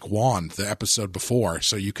magic wand the episode before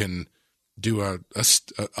so you can do a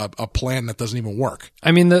plan that doesn't even work.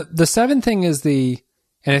 I mean, the Seven thing is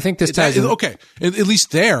and I think this ties in. Okay. At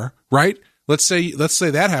least there, right? Let's say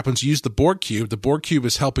that happens. Use the Borg cube. The Borg cube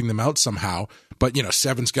is helping them out somehow, but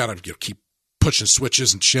Seven's got to keep pushing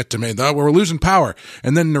switches and shit to me. We're losing power.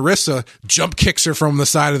 And then Narissa jump kicks her from the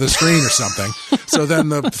side of the screen or something. So then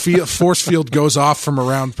the force field goes off from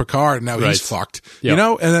around Picard, and now he's fucked.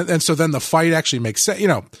 Yep. And so then the fight actually makes sense.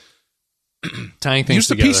 Tying things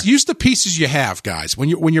together. Use the pieces you have, guys. When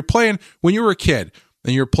you were a kid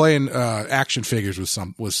and you're playing action figures with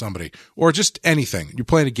somebody, or just anything, you're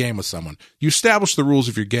playing a game with someone, you establish the rules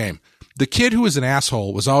of your game. The kid who was an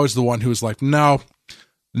asshole was always the one who was like, no,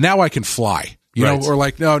 now I can fly. Or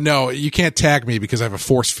like, no, you can't tag me because I have a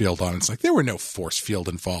force field on. It's like, there were no force field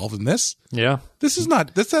involved in this. Yeah. That's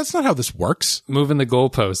not how this works. Moving the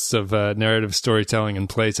goalposts of narrative storytelling and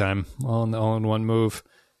playtime all in one move.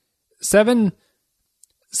 Seven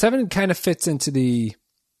kind of fits into the.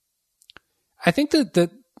 I think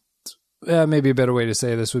that maybe a better way to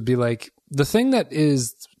say this would be like the thing that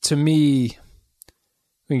is, to me,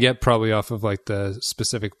 we can get probably off of like the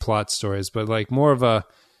specific plot stories, but like more of a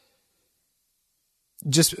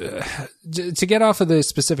just to get off of the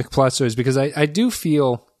specific plot stories, because I do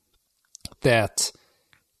feel that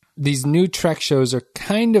these new Trek shows are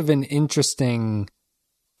kind of an interesting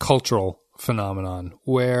cultural phenomenon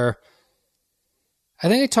where I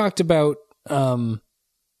think I talked about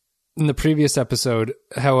in the previous episode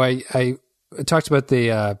how I talked about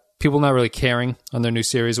the people not really caring on their new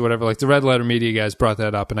series or whatever. Like the Red Letter Media guys brought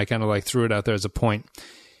that up, and I kind of like threw it out there as a point.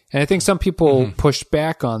 And I think some people push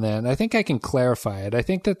back on that, and I think I can clarify it. I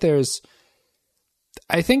think that there's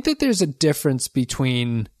a difference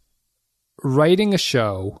between writing a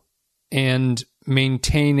show and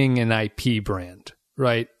maintaining an IP brand,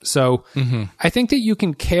 right? So I think that you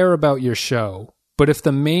can care about your show, but if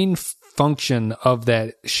the main function of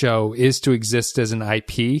that show is to exist as an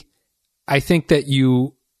IP, I think that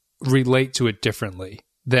you relate to it differently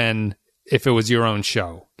than if it was your own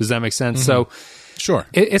show. Does that make sense? So sure.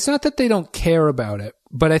 It's not that they don't care about it,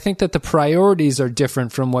 but I think that the priorities are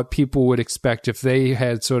different from what people would expect if they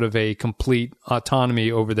had sort of a complete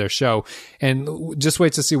autonomy over their show. And just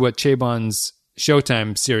wait to see what Chabon's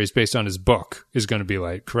Showtime series based on his book is going to be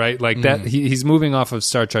like, right? Like that, he's moving off of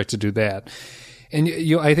Star Trek to do that. And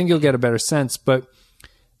I think you'll get a better sense. But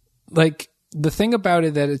like the thing about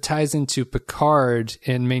it that it ties into Picard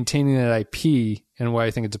and maintaining that IP, and why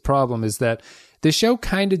I think it's a problem, is that the show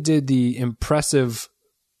kind of did the impressive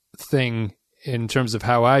thing in terms of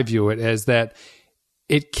how I view it, as that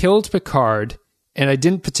it killed Picard, and I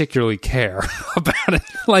didn't particularly care about it.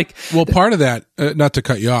 Like, well, part of that, not to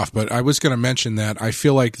cut you off, but I was going to mention that I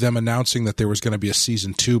feel like them announcing that there was going to be a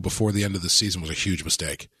season 2 before the end of the season was a huge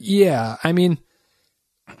mistake. Yeah, I mean,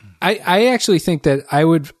 I actually think that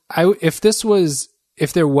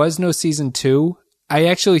if there was no season 2, I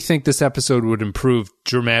actually think this episode would improve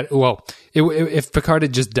dramatic. Well, if Picard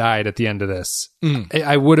had just died at the end of this,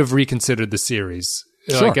 I would have reconsidered the series.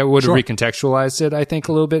 Sure, like I would have recontextualized it, I think,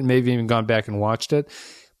 a little bit, maybe even gone back and watched it.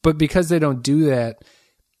 But because they don't do that,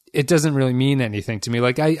 it doesn't really mean anything to me.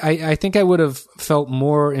 Like I think I would have felt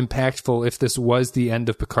more impactful if this was the end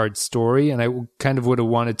of Picard's story, and I kind of would have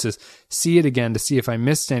wanted to see it again to see if I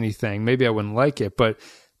missed anything. Maybe I wouldn't like it, but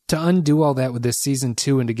to undo all that with this season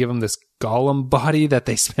 2 and to give him this Gollum body that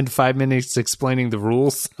they spend 5 minutes explaining the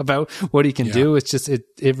rules about what he can do, it's just it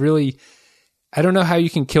really, I don't know how you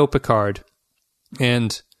can kill Picard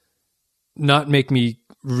and not make me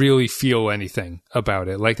really feel anything about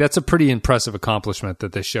it. Like, that's a pretty impressive accomplishment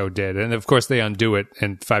that this show did. And of course they undo it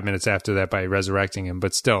in 5 minutes after that by resurrecting him,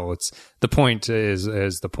 but still, it's the point is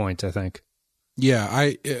the point, I think. Yeah,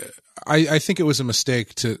 I think it was a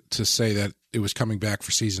mistake to say that it was coming back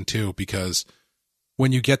for season 2, because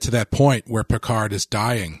when you get to that point where Picard is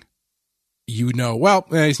dying, he's not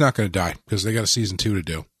going to die because they got a season 2 to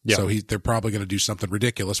do. Yeah. So they're probably going to do something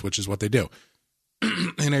ridiculous, which is what they do.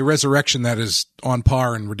 And a resurrection that is on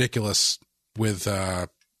par and ridiculous with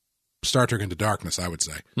Star Trek Into Darkness, I would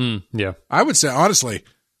say. Yeah. I would say, honestly,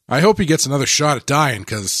 I hope he gets another shot at dying,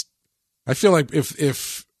 because I feel like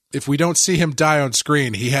if we don't see him die on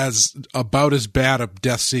screen, he has about as bad a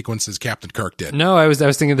death sequence as Captain Kirk did. No, I was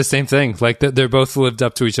thinking the same thing. Like, they're both lived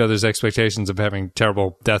up to each other's expectations of having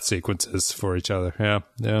terrible death sequences for each other.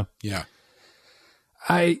 Yeah.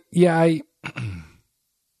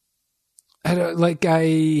 I don't like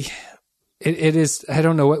it is. I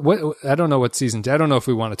don't know what I don't know what season 2. I don't know if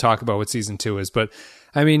we want to talk about what season 2 is, but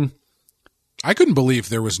I mean, I couldn't believe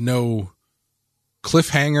there was no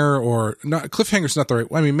cliffhanger, or not. Cliffhanger's not the right.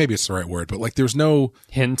 I mean, maybe it's the right word, but like, there's no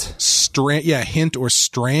hint, hint or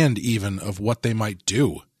strand even of what they might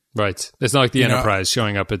do. Right. It's not like the Enterprise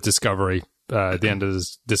showing up at Discovery at the end of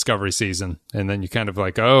this Discovery season, and then you kind of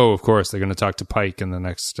like, oh, of course they're going to talk to Pike in the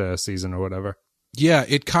next season or whatever. Yeah,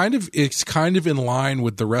 it's kind of in line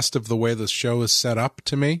with the rest of the way the show is set up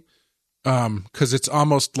to me, because it's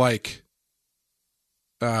almost like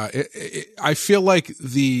I feel like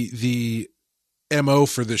the MO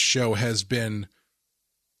for this show has been,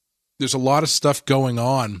 there's a lot of stuff going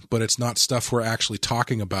on, but it's not stuff we're actually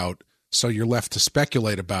talking about, so you're left to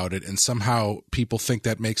speculate about it, and somehow people think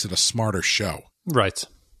that makes it a smarter show. Right.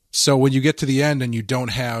 So when you get to the end and you don't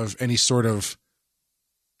have any sort of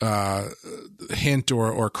hint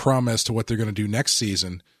or crumb as to what they're going to do next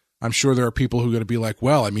season, I'm sure there are people who are going to be like,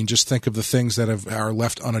 well, I mean, just think of the things that are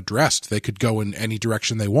left unaddressed. They could go in any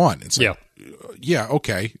direction they want. It's like, yeah,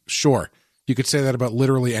 okay, sure. You could say that about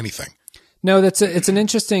literally anything. No, it's an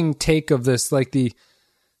interesting take of this. Like can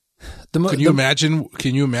you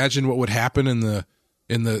imagine what would happen in the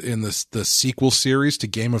sequel series to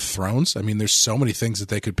Game of Thrones? I mean, there's so many things that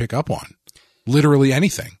they could pick up on. Literally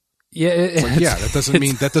anything. Yeah, that doesn't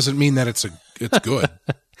mean that it's good.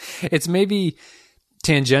 It's maybe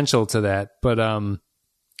tangential to that, but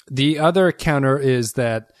the other counter is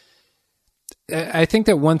that I think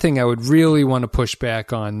that one thing I would really want to push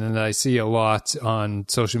back on, and I see a lot on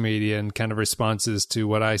social media and kind of responses to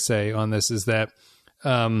what I say on this, is that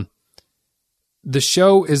the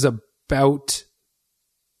show is about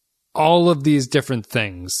all of these different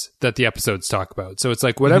things that the episodes talk about. So it's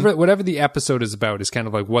like whatever the episode is about is kind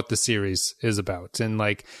of like what the series is about. And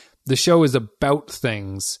like the show is about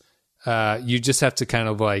things, you just have to kind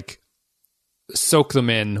of like soak them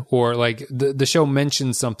in, or like the show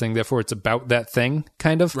mentions something, therefore it's about that thing,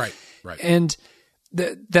 kind of. Right. And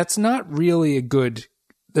that's not really good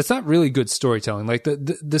storytelling. Like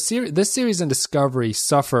this series and Discovery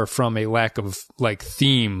suffer from a lack of like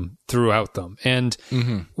theme throughout them. And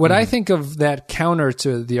what I think of that counter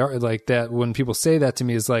to the art, like that, when people say that to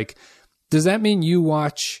me, is like, does that mean you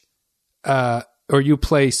watch, or you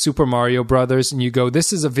play Super Mario Brothers and you go,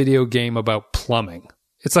 this is a video game about plumbing?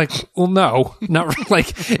 It's like, well, no, not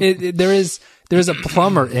like there's a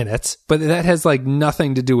plumber in it, but that has like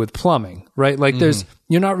nothing to do with plumbing, right? Like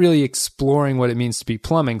you're not really exploring what it means to be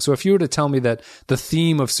plumbing. So if you were to tell me that the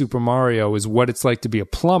theme of Super Mario is what it's like to be a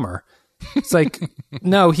plumber, it's like,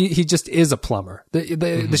 no, he just is a plumber.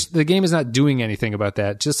 The game is not doing anything about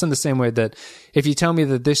that. Just in the same way that if you tell me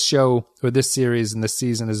that this show or this series and this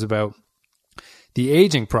season is about the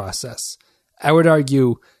aging process, I would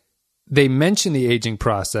argue they mention the aging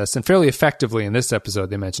process, and fairly effectively in this episode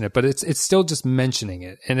they mention it, but it's still just mentioning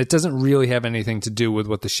it, and it doesn't really have anything to do with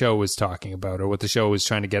what the show is talking about or what the show is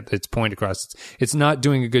trying to get its point across. It's not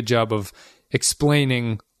doing a good job of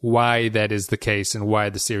explaining why that is the case and why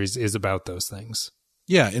the series is about those things.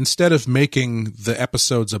 Yeah, instead of making the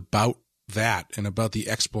episodes about that and about the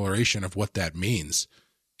exploration of what that means,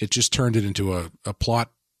 it just turned it into a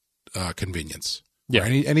plot convenience. Yeah.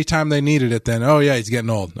 Anytime they needed it, then, oh, yeah, he's getting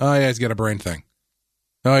old. Oh, yeah, he's got a brain thing.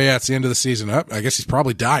 Oh, yeah, it's the end of the season. Oh, I guess he's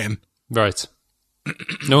probably dying. Right.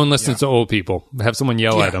 No one listens to old people. Have someone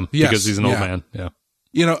yell at him because he's an old man. Yeah.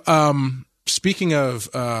 You know, speaking of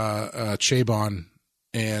Chabon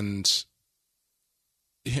and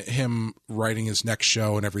him writing his next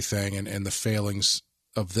show and everything and the failings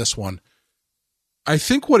of this one, I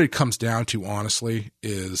think what it comes down to, honestly,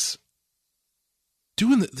 is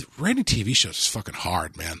writing TV shows is fucking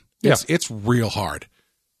hard, man. It's real hard.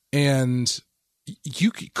 And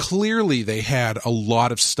clearly they had a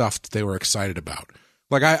lot of stuff that they were excited about.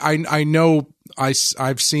 Like I know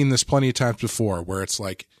I've seen this plenty of times before where it's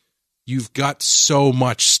like you've got so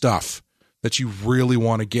much stuff that you really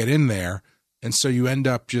want to get in there, and so you end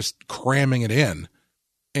up just cramming it in,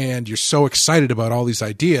 and you're so excited about all these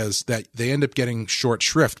ideas that they end up getting short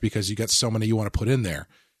shrift because you got so many you want to put in there.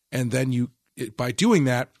 And then by doing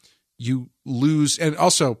that, you lose, and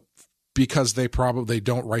also because they probably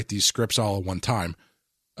don't write these scripts all at one time.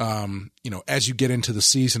 As you get into the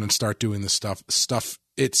season and start doing this stuff,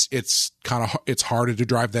 it's harder to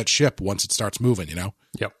drive that ship once it starts moving.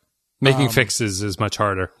 Yep. Making fixes is much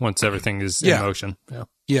harder once everything is in motion.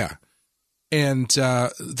 Yeah. And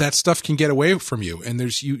that stuff can get away from you,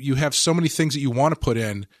 and you have so many things that you want to put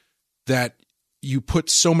in that you put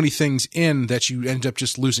so many things in that you end up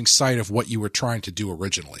just losing sight of what you were trying to do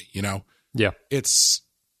originally, Yeah. It's,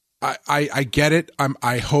 I get it.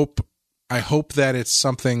 I hope that it's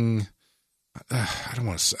something, I don't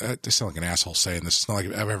want to I sound like an asshole saying this. It's not like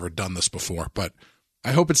I've ever done this before, but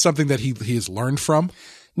I hope it's something that he has learned from.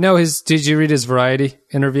 No, did you read his Variety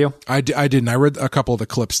interview? I didn't. I read a couple of the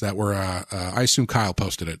clips that were, I assume Kyle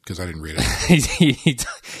posted it because I didn't read it.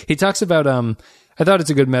 He talks about, I thought it's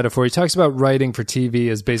a good metaphor. He talks about writing for TV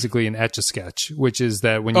as basically an Etch-a-Sketch, which is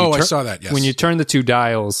that when you I saw that, yes. When you turn the two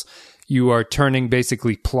dials, you are turning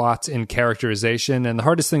basically plot and characterization. And the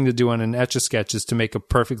hardest thing to do on an Etch-a-Sketch is to make a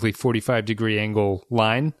perfectly 45-degree angle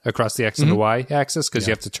line across the X and the Y axis, because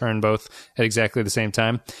you have to turn both at exactly the same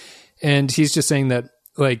time. And he's just saying that,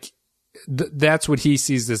 like, that's what he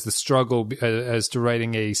sees as the struggle as to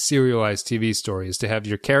writing a serialized TV story, is to have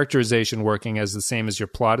your characterization working as the same as your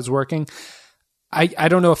plot is working. I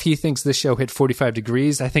don't know if he thinks this show hit 45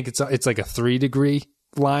 degrees. I think it's like a 3-degree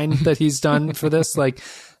line that he's done for this. Like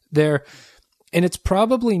and it's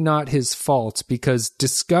probably not his fault, because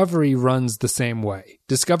Discovery runs the same way.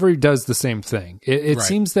 Discovery does the same thing. It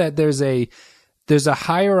seems that there's a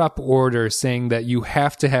higher up order saying that you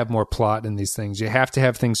have to have more plot in these things. You have to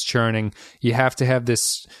have things churning. You have to have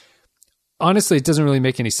this. Honestly, it doesn't really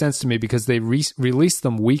make any sense to me, because they release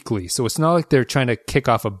them weekly. So it's not like they're trying to kick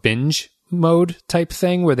off a binge mode type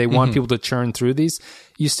thing where they want people to churn through these.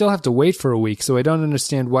 You still have to wait for a week. So I don't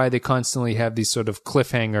understand why they constantly have these sort of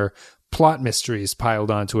cliffhanger plot mysteries piled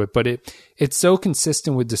onto it. But it's so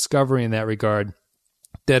consistent with Discovery in that regard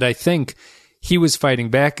that I think he was fighting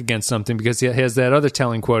back against something, because he has that other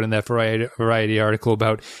telling quote in that Variety article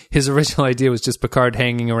about his original idea was just Picard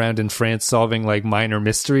hanging around in France solving like minor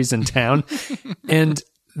mysteries in town. And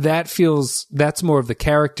that's more of the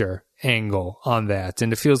character angle on that.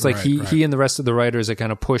 And it feels like he and the rest of the writers are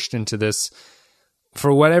kind of pushed into this,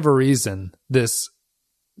 for whatever reason, this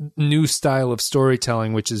new style of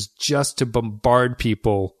storytelling, which is just to bombard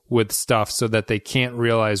people with stuff so that they can't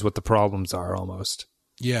realize what the problems are almost.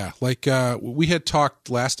 Yeah, like we had talked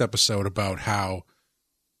last episode about how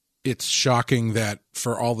it's shocking that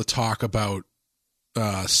for all the talk about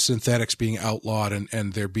synthetics being outlawed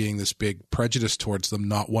and there being this big prejudice towards them,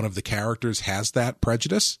 not one of the characters has that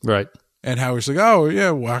prejudice. Right. And how he's like, oh,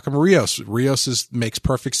 yeah, well, how come Rios? Rios makes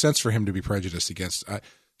perfect sense for him to be prejudiced against.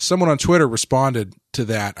 Someone on Twitter responded to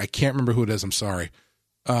that. I can't remember who it is. I'm sorry.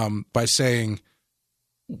 By saying,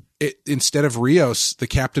 instead of Rios, the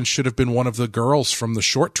captain should have been one of the girls from the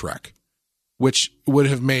short trek, which would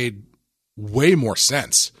have made way more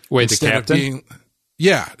sense. Wait, the captain?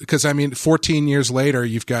 Yeah, because 14 years later,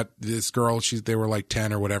 you've got this girl. They were like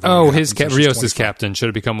 10 or whatever. Oh, Rios's captain should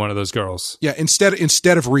have become one of those girls. Yeah, instead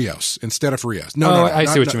of Rios. No, I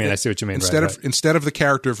see what you mean. I see what you mean. Instead of the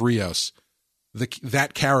character of Rios,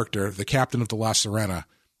 that character, the captain of the La Sirena,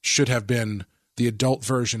 should have been the adult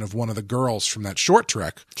version of one of the girls from that short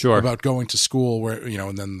trek. Sure. About going to school where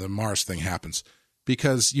and then the Mars thing happens,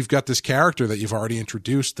 because you've got this character that you've already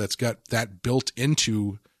introduced that's got that built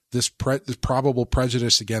into. This probable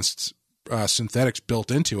prejudice against synthetics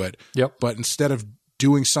built into it. Yep. But instead of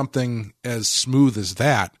doing something as smooth as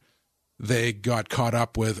that, they got caught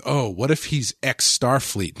up with, oh, what if he's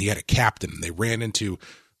ex-Starfleet and he had a captain and they ran into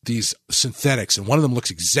these synthetics and one of them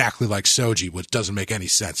looks exactly like Soji, which doesn't make any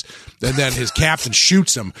sense. And then his captain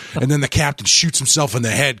shoots him and then the captain shoots himself in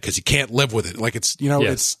the head because he can't live with it. Like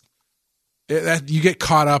yes. You get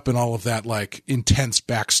caught up in all of that like intense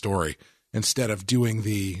backstory, instead of doing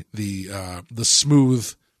the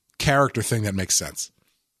smooth character thing that makes sense.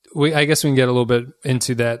 I guess we can get a little bit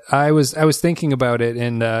into that. I was thinking about it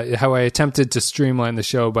and how I attempted to streamline the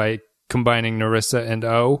show by combining Narissa and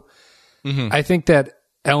O. Mm-hmm. I think that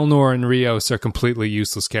Elnor and Rios are completely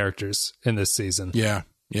useless characters in this season. Yeah.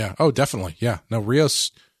 Oh, definitely. Yeah. No,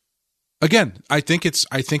 Rios. Again, I think it's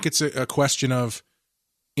a question of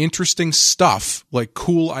interesting stuff, like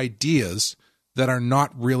cool ideas that are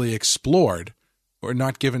not really explored or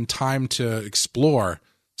not given time to explore,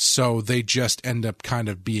 so they just end up kind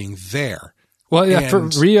of being there. Well, yeah, for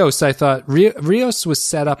Rios, I thought Rios was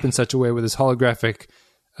set up in such a way with his holographic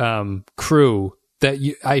crew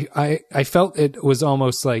that I felt it was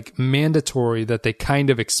almost like mandatory that they kind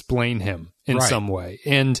of explain him in some way.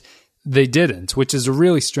 And they didn't, which is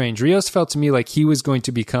really strange. Rios felt to me like he was going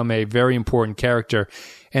to become a very important character.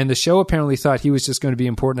 And the show apparently thought he was just going to be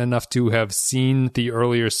important enough to have seen the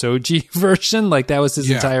earlier Soji version. Like that was his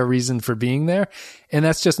entire reason for being there. And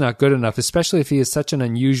that's just not good enough, especially if he is such an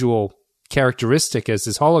unusual characteristic as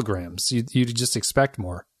his holograms. You'd just expect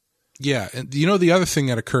more. Yeah. And the other thing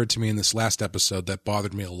that occurred to me in this last episode that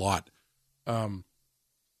bothered me a lot, and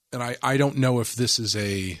I don't know if this is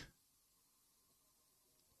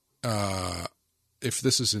not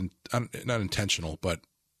intentional, but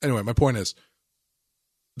anyway, my point is,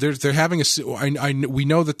 they're having we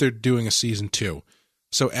know that they're doing a season 2.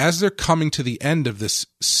 So as they're coming to the end of this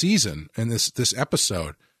season and this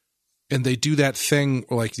episode, and they do that thing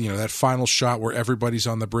like, that final shot where everybody's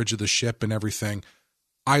on the bridge of the ship and everything.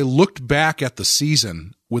 I looked back at the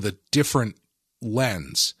season with a different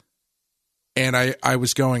lens and I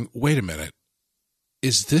was going, wait a minute,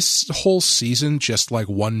 is this whole season just like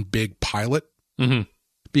one big pilot? Mm-hmm.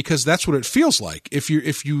 Because that's what it feels like. If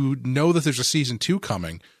you know that there's a season 2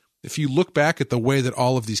 coming, if you look back at the way that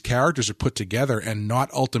all of these characters are put together and not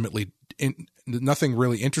ultimately nothing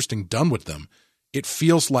really interesting done with them, it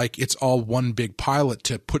feels like it's all one big pilot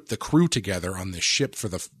to put the crew together on this ship for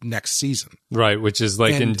the next season. Right, which is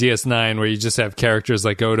like in DS9 where you just have characters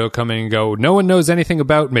like Odo come in and go, no one knows anything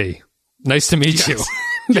about me. Nice to meet you.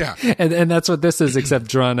 Yeah. and that's what this is, except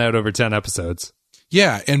drawn out over 10 episodes.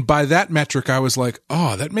 Yeah, and by that metric, I was like,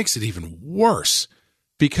 "Oh, that makes it even worse."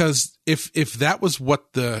 Because if that was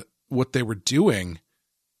what they were doing,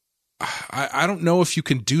 I don't know if you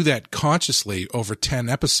can do that consciously over 10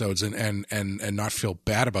 episodes and not feel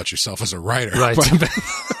bad about yourself as a writer. Right.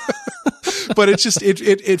 But it just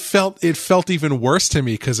it felt even worse to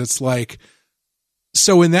me because it's like,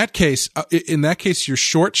 so in that case, you're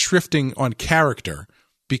short shrifting on character.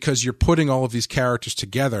 Because you're putting all of these characters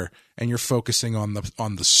together and you're focusing on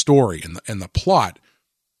the story and the plot,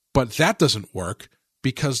 but that doesn't work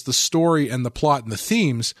because the story and the plot and the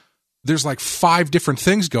themes, there's like 5 different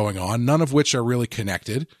things going on, none of which are really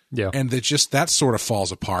connected, and that sort of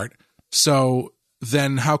falls apart. So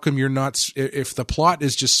then, how come you're not? If the plot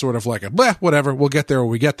is just sort of like whatever, we'll get there when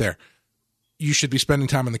we get there. You should be spending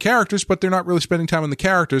time on the characters, but they're not really spending time on the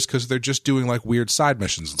characters because they're just doing like weird side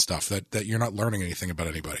missions and stuff that you're not learning anything about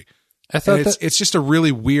anybody. I thought it's just a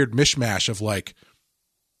really weird mishmash of like,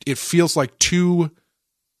 it feels like two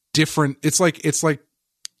different. It's like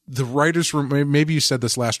the writer's room. Maybe you said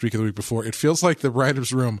this last week or the week before. It feels like the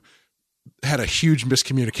writer's room had a huge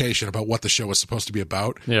miscommunication about what the show was supposed to be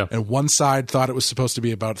about. Yeah. And one side thought it was supposed to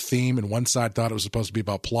be about theme, and one side thought it was supposed to be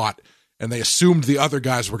about plot, and they assumed the other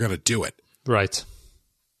guys were going to do it. Right.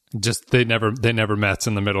 Just they never met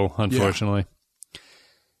in the middle, unfortunately.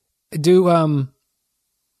 Yeah.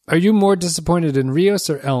 Are you more disappointed in Rios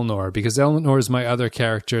or Elnor? Because Elnor is my other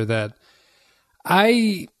character that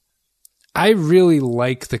I really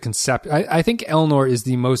like the concept. I think Elnor is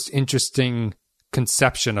the most interesting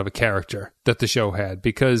conception of a character that the show had,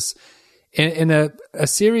 because in a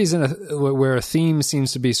series where a theme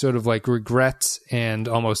seems to be sort of like regret and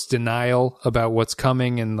almost denial about what's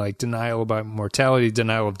coming, and like denial about mortality,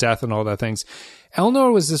 denial of death, and all that things,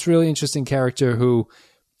 Elnor was this really interesting character who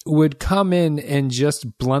would come in and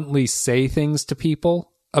just bluntly say things to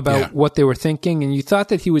people about what they were thinking, and you thought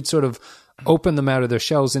that he would sort of open them out of their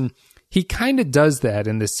shells, and he kind of does that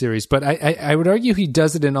in this series, but I would argue he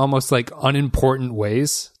does it in almost like unimportant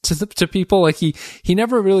ways to people. Like he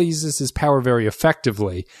never really uses his power very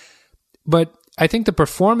effectively. But I think the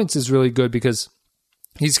performance is really good because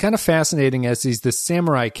he's kind of fascinating as he's this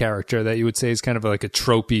samurai character that you would say is kind of like a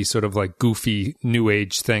tropey, sort of like goofy new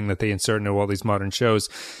age thing that they insert into all these modern shows.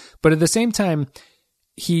 But at the same time,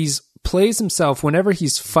 he's plays himself whenever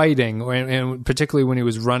he's fighting, and particularly when he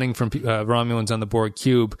was running from Romulans on the Borg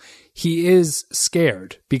cube. He is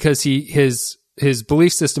scared because his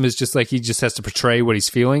belief system is just like he just has to portray what he's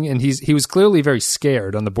feeling, and he was clearly very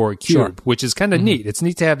scared on the Borg cube, which is kind of neat. It's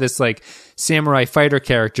neat to have this like samurai fighter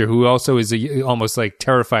character who also is almost like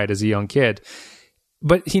terrified as a young kid,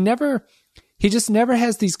 but he just never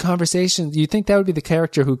has these conversations. You'd think that would be the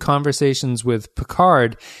character who conversations with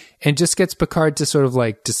Picard and just gets Picard to sort of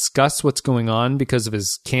like discuss what's going on because of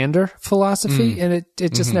his candor philosophy. And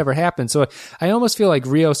it just never happened. So I almost feel like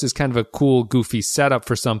Rios is kind of a cool, goofy setup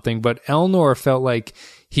for something, but Elnor felt like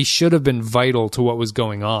he should have been vital to what was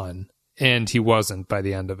going on, and he wasn't by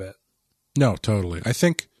the end of it. No, totally. I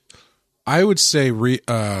think I would say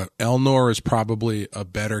Elnor is probably a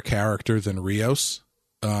better character than Rios.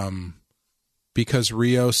 Because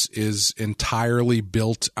Rios is entirely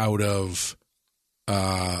built out of,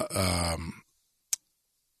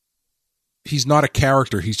 he's not a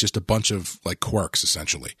character. He's just a bunch of like quirks,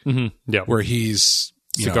 essentially. Mm-hmm. Yeah. Where he's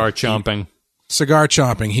cigar chomping.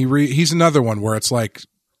 He's another one where it's like,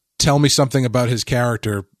 tell me something about his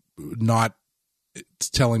character, not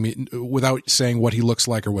telling me without saying what he looks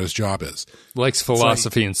like or what his job is. Likes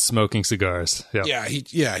philosophy and smoking cigars. Yeah.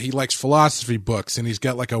 He likes philosophy books, and he's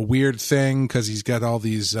got like a weird thing because he's got all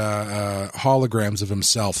these holograms of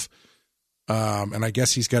himself. And I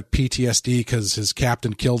guess he's got PTSD because his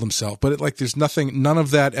captain killed himself. But there's none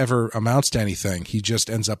of that ever amounts to anything. He just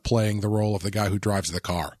ends up playing the role of the guy who drives the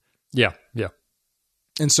car. Yeah.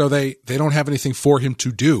 And so they don't have anything for him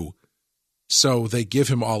to do. So they give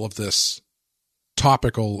him all of this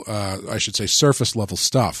topical, I should say surface level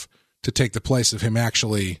stuff to take the place of him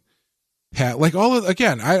actually I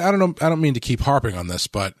don't know, I don't mean to keep harping on this,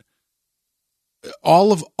 but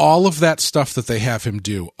all of that stuff that they have him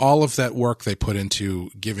do, all of that work they put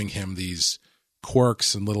into giving him these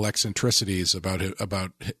quirks and little eccentricities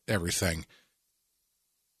about everything,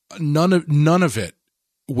 none of it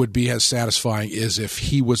would be as satisfying as if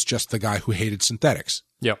he was just the guy who hated synthetics.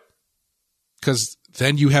 Yep. Because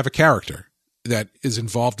then you have a character that is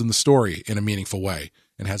involved in the story in a meaningful way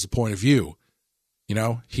and has a point of view.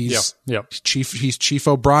 He's Chief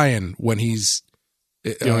O'Brien when he's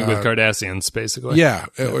dealing with Cardassians, basically. Yeah.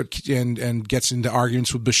 And gets into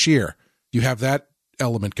arguments with Bashir. You have that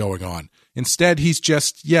element going on. Instead, he's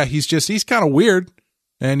kind of weird,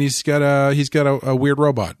 and he's got a weird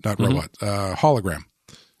hologram.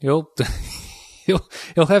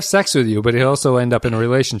 He'll have sex with you, but he'll also end up in a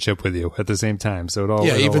relationship with you at the same time. So it all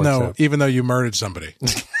even though you murdered somebody.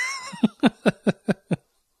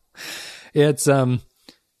 It's I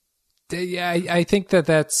think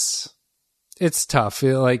it's tough.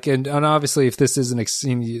 And obviously, if this isn't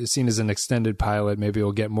seen as an extended pilot, maybe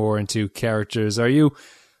we'll get more into characters. Are you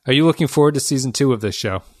looking forward to season 2 of this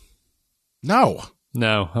show? No.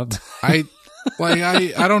 I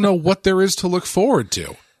don't know what there is to look forward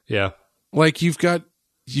to. Yeah. Like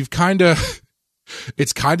it's kind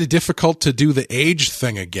of difficult to do the age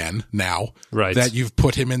thing again now, right? That you've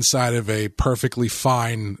put him inside of a perfectly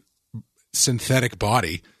fine synthetic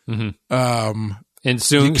body. Mm-hmm. And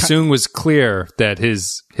soon was clear that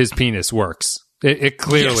his penis works. It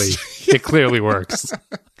clearly works.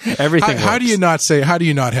 Everything. How do you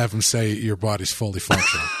not have him say your body's fully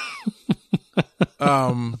functional?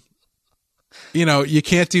 You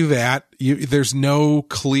can't do that. There's no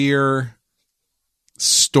clear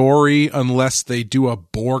story unless they do a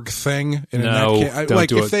Borg thing. And don't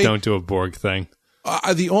do a Borg thing.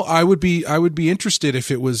 I would be interested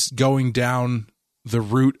if it was going down the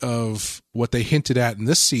route of what they hinted at in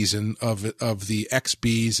this season of the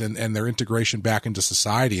XBs and their integration back into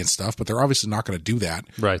society and stuff. But they're obviously not going to do that,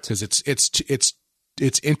 right? Because it's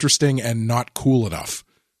interesting and not cool enough.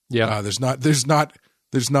 Yeah, there's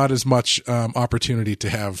not as much opportunity to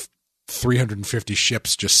have 350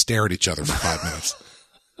 ships just stare at each other for 5 minutes.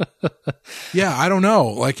 Yeah, I don't know.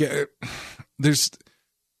 Like, there's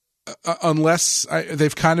unless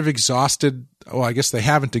they've kind of exhausted. Well, I guess they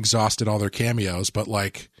haven't exhausted all their cameos, but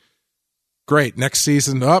like, great, next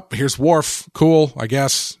season. Here's Worf. Cool, I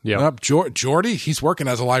guess. Yeah. Geordi, he's working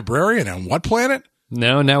as a librarian on what planet?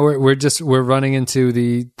 No, now we're running into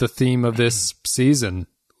the theme of this season.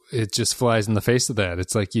 It just flies in the face of that.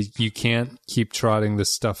 It's like you can't keep trotting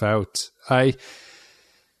this stuff out. I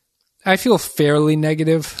feel fairly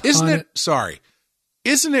negative. Isn't it? Sorry.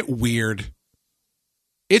 Isn't it weird?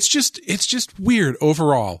 It's just weird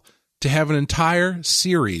overall to have an entire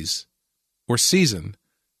series or season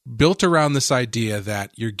built around this idea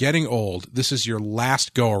that you're getting old. This is your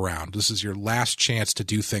last go around. This is your last chance to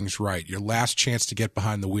do things right. Your last chance to get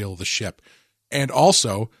behind the wheel of the ship. And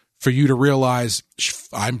also for you to realize,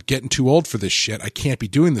 I'm getting too old for this shit. I can't be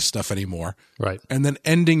doing this stuff anymore. Right. And then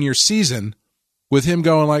ending your season with him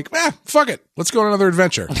going like, fuck it. Let's go on another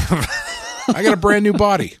adventure. I got a brand new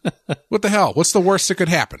body. What the hell? What's the worst that could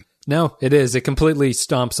happen? No, it is. It completely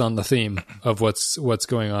stomps on the theme of what's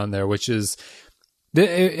going on there, which is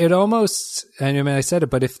it almost, I mean, I said it,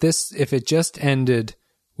 but if it just ended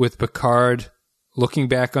with Picard looking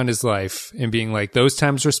back on his life and being like, those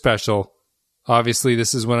times were special. Obviously,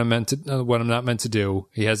 this is what I'm not meant to do.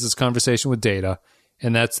 He has this conversation with Data,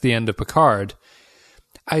 and that's the end of Picard.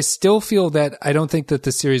 I still feel that I don't think that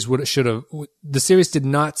the series the series did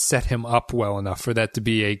not set him up well enough for that to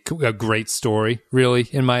be a great story, really,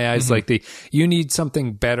 in my eyes. Mm-hmm. Like you need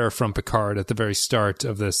something better from Picard at the very start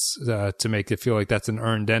of this to make it feel like that's an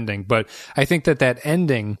earned ending. But I think that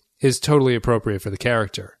ending is totally appropriate for the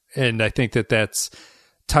character. And I think that that's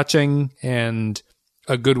touching and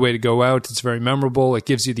a good way to go out. It's very memorable. It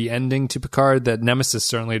gives you the ending to Picard that Nemesis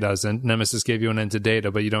certainly doesn't. Nemesis gave you an end to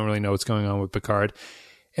Data, but you don't really know what's going on with Picard.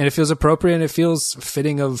 And it feels appropriate and it feels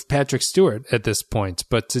fitting of Patrick Stewart at this point.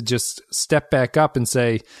 But to just step back up and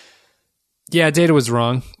say, yeah, Data was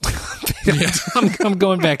wrong. I'm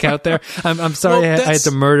going back out there. I'm sorry I had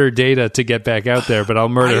to murder Data to get back out there, but I'll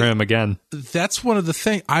murder him again. That's one of the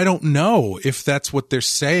things. I don't know if that's what they're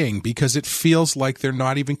saying because it feels like they're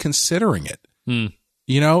not even considering it.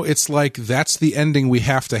 It's like that's the ending we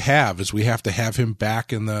have to have is we have to have him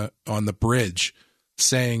back on the bridge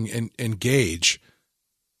saying engage.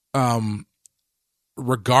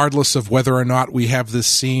 Regardless of whether or not we have this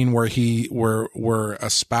scene where we're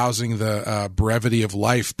espousing the brevity of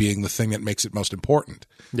life being the thing that makes it most important.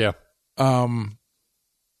 Yeah.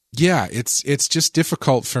 Yeah, it's just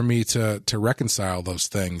difficult for me to reconcile those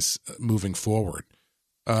things moving forward.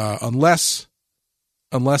 Unless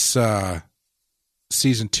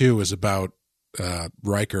season 2 is about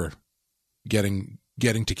Riker getting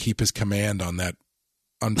to keep his command on that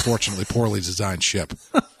unfortunately poorly designed ship.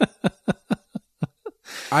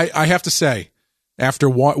 I have to say, after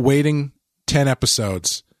waiting 10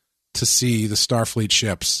 episodes to see the Starfleet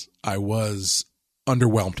ships, I was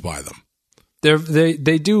underwhelmed by them.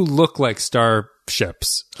 They do look like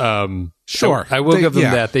starships. Sure. I will give them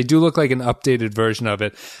that. They do look like an updated version of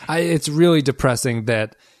it. It's really depressing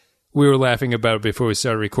that we were laughing about it before we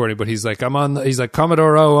started recording, but he's like,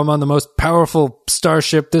 Commodore O, I'm on the most powerful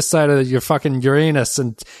starship this side of your fucking Uranus.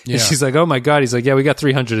 And she's like, oh my God. He's like, yeah, we got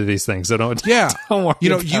 300 of these things. So don't worry.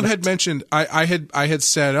 You had mentioned, I had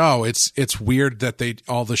said, oh, it's weird that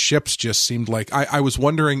all the ships just seemed like, I was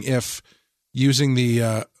wondering if using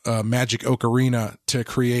the magic ocarina to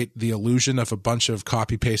create the illusion of a bunch of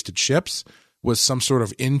copy pasted ships was some sort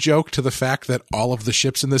of in-joke to the fact that all of the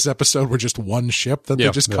ships in this episode were just one ship that they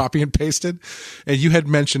just copy and pasted. And you had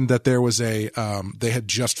mentioned that there was they had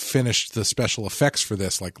just finished the special effects for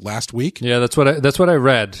this like last week. Yeah, that's what I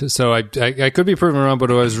read. So I could be proven wrong,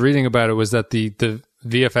 but what I was reading about it was that the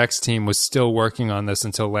VFX team was still working on this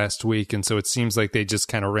until last week. And so it seems like they just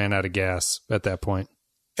kind of ran out of gas at that point.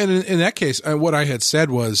 And in that case, what I had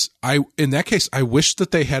said was, I wish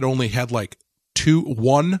that they had only had like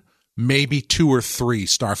maybe 2 or 3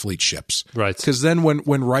 Starfleet ships. Right. Because then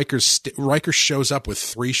when Riker shows up with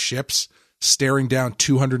 3 ships staring down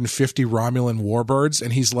 250 Romulan warbirds,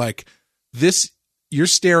 and he's like, you're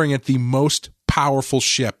staring at the most powerful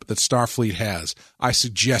ship that Starfleet has, I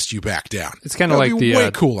suggest you back down. It's kind of like the way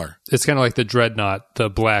cooler. It's kind of like the Dreadnought, the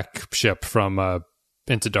black ship from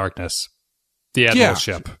Into Darkness, the Admiral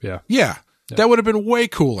ship. Yeah, that would have been way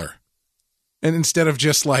cooler. And instead of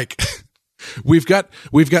just like we've got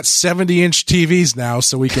 70-inch TVs now,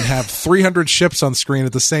 so we can have 300 ships on screen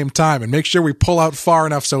at the same time, and make sure we pull out far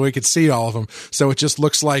enough so we can see all of them. So it just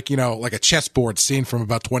looks like, like a chessboard seen from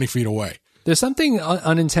about 20 feet away. There's something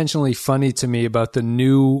unintentionally funny to me about the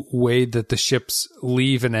new way that the ships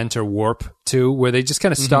leave and enter warp too, where they just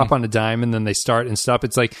kind of stop on a dime and then they start and stop.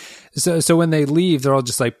 It's like, so when they leave, they're all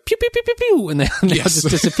just like pew, pew, pew, pew, pew, and they all just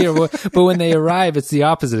disappear. But when they arrive, it's the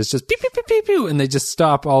opposite. It's just pew, pew, pew, pew, pew, and they just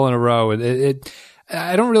stop all in a row. And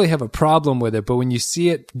I don't really have a problem with it, but when you see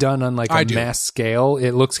it done on like a mass scale,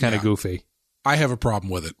 it looks kind of goofy. I have a problem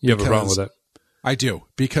with it. You have a problem with it? I do,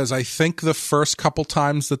 because I think the first couple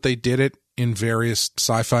times that they did it in various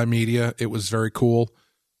sci-fi media, it was very cool.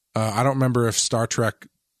 I don't remember if Star Trek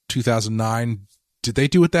 2009, did they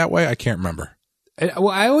do it that way? I can't remember. I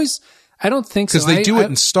don't think so. Because they do it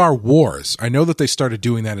in Star Wars. I know that they started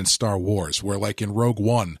doing that in Star Wars, where like in Rogue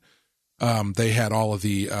One, they had all of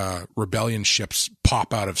the rebellion ships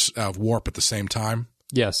pop out of warp at the same time.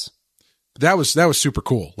 Yes. That was super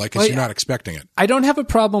cool. Like, because you're not expecting it. I don't have a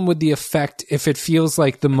problem with the effect if it feels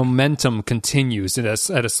like the momentum continues at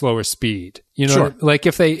a slower speed. Sure. Like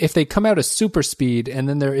if they come out at super speed and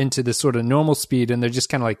then they're into this sort of normal speed and they're just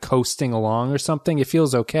kind of like coasting along or something, it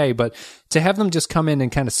feels okay. But to have them just come in and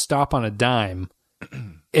kind of stop on a dime,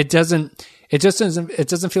 it doesn't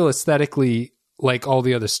feel aesthetically like all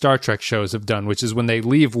the other Star Trek shows have done, which is when they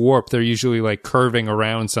leave warp, they're usually like curving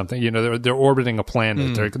around something. They're orbiting a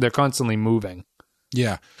planet. They're constantly moving.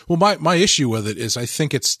 Yeah. Well, my issue with it is I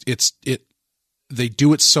think they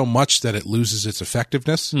do it so much that it loses its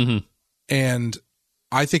effectiveness. Mm-hmm. And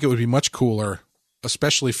I think it would be much cooler,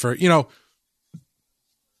 especially for, a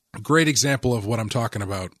great example of what I'm talking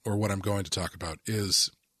about, or what I'm going to talk about, is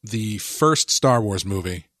the first Star Wars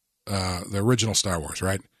movie, the original Star Wars,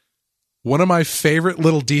 right? One of my favorite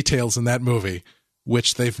little details in that movie,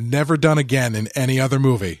 which they've never done again in any other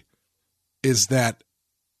movie, is that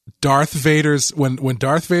Darth Vader's when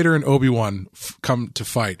Darth Vader and Obi-Wan come to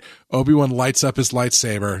fight, Obi-Wan lights up his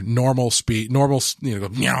lightsaber, normal speed,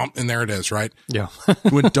 and there it is, right? Yeah.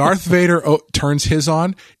 When Darth Vader turns his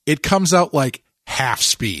on, it comes out like half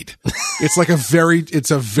speed. It's like a very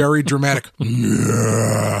dramatic,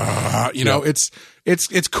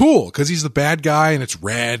 it's cool because he's the bad guy and it's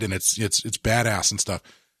red and it's badass and stuff.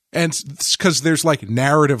 And because there's like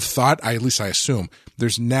narrative thought, at least I assume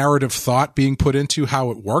there's narrative thought being put into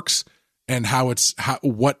how it works and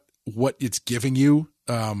what it's giving you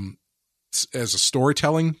as a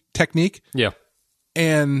storytelling technique. Yeah.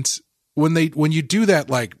 And when you do that,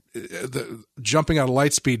 like the jumping out of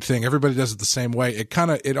light speed thing, everybody does it the same way.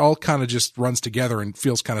 It all kind of just runs together and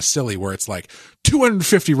feels kind of silly, where it's like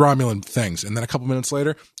 250 Romulan things, and then a couple minutes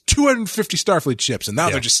later, 250 Starfleet ships, and now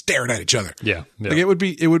they're just staring at each other. Yeah. Like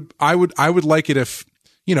I would like it if,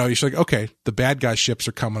 you're like, okay, the bad guy ships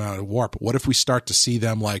are coming out of warp. What if we start to see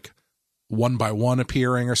them like one by one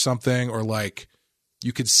appearing or something, or like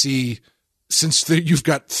you could see, since you've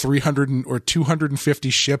got 300 or 250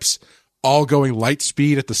 ships all going light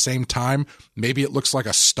speed at the same time, maybe it looks like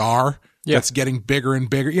a star that's getting bigger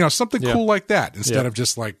and bigger, something cool like that, instead of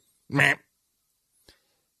just like, meh.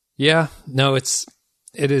 Yeah, no, it's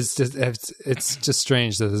just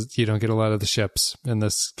strange that you don't get a lot of the ships and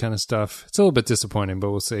this kind of stuff. It's a little bit disappointing,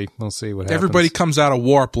 but we'll see what happens. Everybody comes out of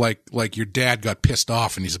warp like your dad got pissed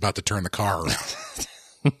off and he's about to turn the car around.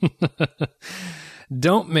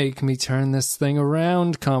 Don't make me turn this thing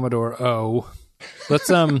around, Commodore O. Let's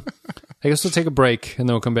I guess we'll take a break and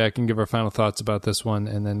then we'll come back and give our final thoughts about this one,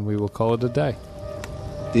 and then we will call it a day.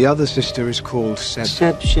 The other sister is called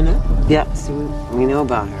Shina? Yeah, so we know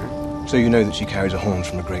about her. So you know that she carries a horn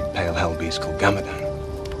from a great pale hell beast called Gamadan.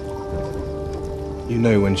 You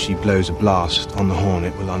know when she blows a blast on the horn,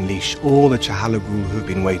 it will unleash all the Chahalagul who have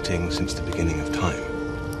been waiting since the beginning of time.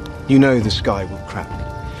 You know the sky will crack,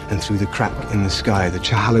 and through the crack in the sky, the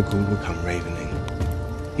Chahalagul will come ravening.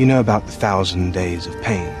 You know about the 1,000 days of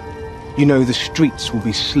pain. You know the streets will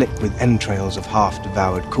be slick with entrails of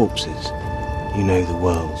half-devoured corpses. You know the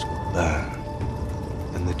worlds will burn,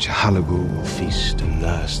 and the Chahalagul will feast and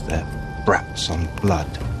nurse their brats on blood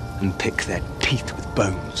and pick their teeth with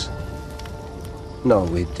bones. No,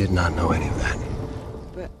 we did not know any of that.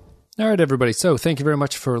 All right, everybody. So thank you very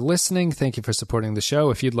much for listening. Thank you for supporting the show.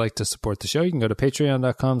 If you'd like to support the show, you can go to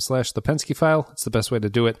patreon.com/thepensky file. It's the best way to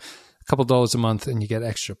do it. couple dollars a month, and you get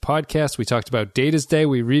extra podcasts. We talked about Data's Day.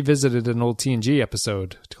 We revisited an old TNG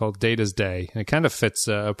episode called Data's Day, and it kind of fits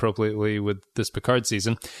appropriately with this Picard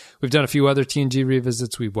season. We've done a few other TNG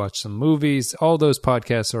revisits. We've watched some movies. All those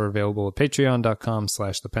podcasts are available at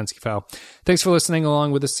patreon.com/The Pensky File. Thanks for listening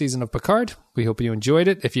along with this season of Picard. We hope you enjoyed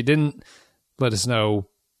it. If you didn't, let us know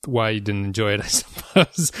why you didn't enjoy it, I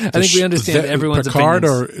suppose. I think we understand everyone's Picard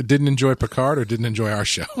opinions. Or didn't enjoy Picard or didn't enjoy our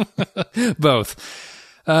show. Both.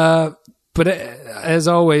 But as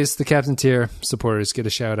always, the Captain Tier supporters get a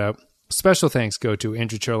shout out. Special thanks go to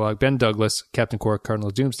Andrew Cherlog, Ben Douglas, Captain Quark, Cardinal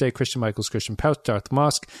Doomsday, Christian Michaels, Christian Pouch, Darth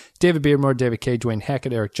Mosk, David Beardmore, David K, Dwayne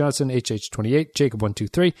Hackett, Eric Johnson, HH28,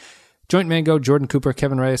 Jacob123, Joint Mango, Jordan Cooper,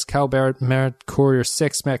 Kevin Reyes, Kyle Barrett, Matt Courier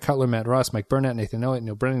 6, Matt Cutler, Matt Ross, Mike Burnett, Nathan Elliott,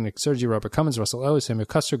 Neil Brennan, Nick Sergi, Robert Cummins, Russell Ellis, Samuel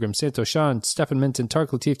Custer, Grim Santo, Sean, Stefan Minton,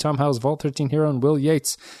 Tark Latif, Tom Howes, Vault 13 Hero, and Will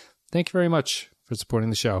Yates. Thank you very much for supporting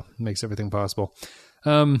the show. It makes everything possible.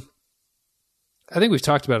 I think we've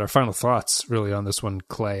talked about our final thoughts really on this one,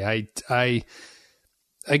 Clay. I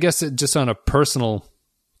guess just on a personal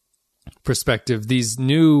perspective, these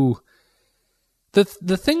new, the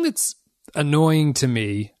thing that's annoying to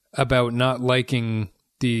me about not liking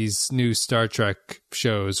these new Star Trek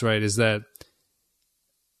shows, right, is that,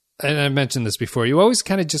 and I mentioned this before, you always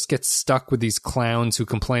kind of just get stuck with these clowns who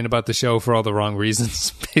complain about the show for all the wrong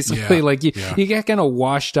reasons, basically. Yeah, you get kind of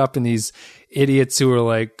washed up in these idiots who are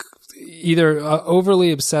like either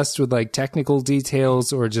overly obsessed with like technical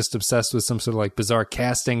details or just obsessed with some sort of like bizarre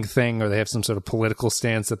casting thing, or they have some sort of political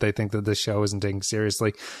stance that they think that the show isn't taking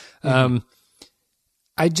seriously. Mm-hmm.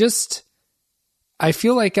 I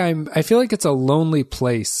feel like it's a lonely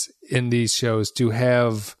place in these shows to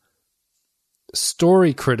have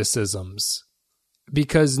story criticisms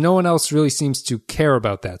because no one else really seems to care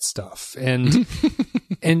about that stuff. And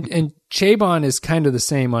and Chabon is kind of the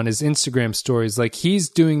same on his Instagram stories. Like, he's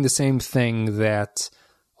doing the same thing that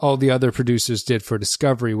all the other producers did for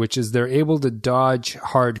Discovery, which is they're able to dodge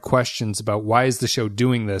hard questions about why is the show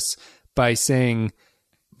doing this by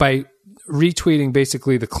retweeting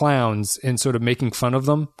basically the clowns and sort of making fun of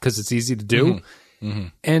them because it's easy to do. Mm-hmm. Mm-hmm.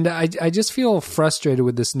 And I just feel frustrated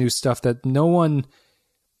with this new stuff that no one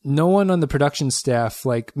on the production staff,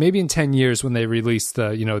 like maybe in 10 years when they release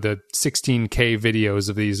the 16K videos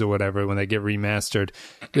of these or whatever, when they get remastered,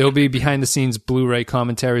 there'll be behind the scenes Blu-ray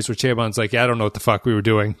commentaries where Chabon's like, I don't know what the fuck we were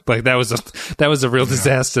doing. Like that was a real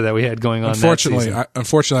disaster that we had going on. Unfortunately,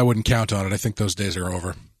 I wouldn't count on it. I think those days are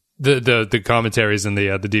over. The commentaries and the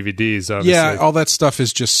DVDs, obviously. Yeah, all that stuff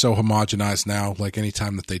is just so homogenized now. Like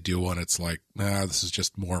anytime that they do one, it's like, this is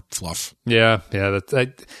just more fluff. Yeah. That's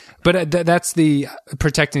the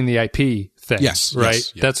protecting the IP thing. Yes, right.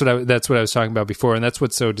 Yes, yeah. That's what I was talking about before, and that's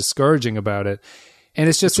what's so discouraging about it. And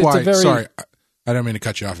it's just sorry, I don't mean to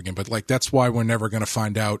cut you off again, but like that's why we're never going to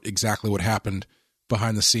find out exactly what happened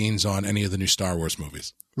behind the scenes on any of the new Star Wars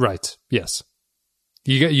movies. Right. Yes.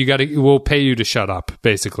 You got to. We'll pay you to shut up,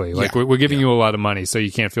 basically. Like we're giving you a lot of money, so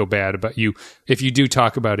you can't feel bad about you. If you do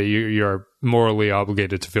talk about it, you're morally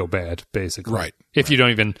obligated to feel bad, basically. Right.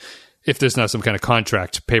 If there's not some kind of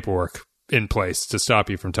contract paperwork in place to stop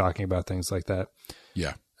you from talking about things like that.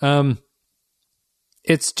 Yeah.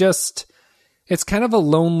 It's kind of a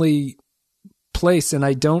lonely place, and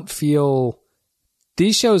I don't feel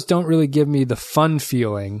these shows don't really give me the fun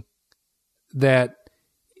feeling that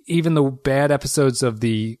even the bad episodes of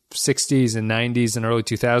the 60s and 90s and early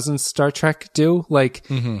 2000s Star Trek do. Like,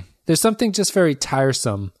 there's something just very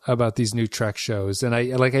tiresome about these new Trek shows. And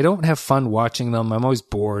I don't have fun watching them. I'm always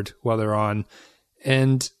bored while they're on.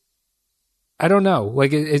 And I don't know.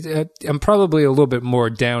 Like, I'm probably a little bit more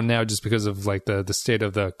down now just because of like the state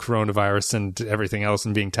of the coronavirus and everything else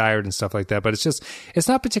and being tired and stuff like that. But it's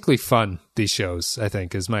not particularly fun, these shows, I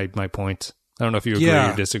think, is my point. I don't know if you agree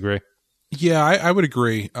or disagree. Yeah, I would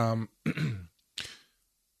agree.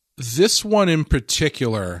 This one in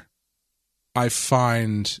particular, I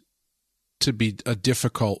find to be a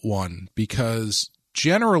difficult one because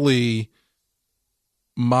generally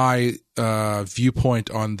my viewpoint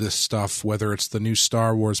on this stuff, whether it's the new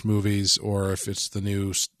Star Wars movies or if it's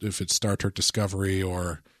Star Trek Discovery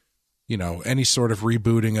or any sort of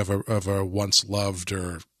rebooting of a once loved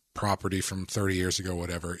or property from 30 years ago,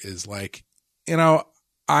 whatever, is like,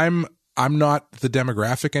 I'm not the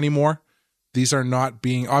demographic anymore. These are not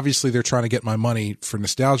being, obviously they're trying to get my money for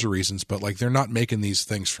nostalgia reasons, but like they're not making these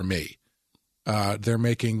things for me. They're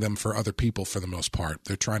making them for other people for the most part.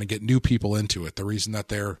 They're trying to get new people into it. The reason that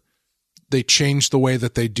they changed the way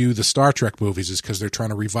that they do the Star Trek movies is because they're trying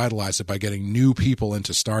to revitalize it by getting new people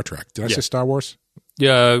into Star Trek. Did I say Star Wars?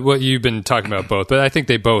 Yeah, well, you've been talking about both, but I think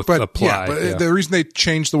they both apply. The reason they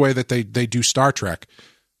changed the way that they do Star Trek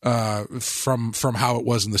from how it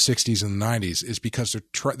was in the 60s and the 90s is because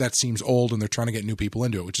that seems old and they're trying to get new people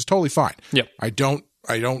into it, which is totally fine. Yep. I don't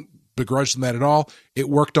begrudge them that at all. It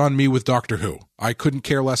worked on me with Doctor Who. I couldn't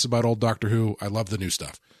care less about old Doctor Who. I love the new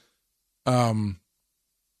stuff.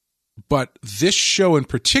 But this show in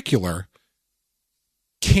particular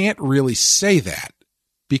can't really say that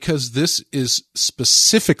because this is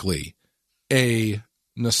specifically a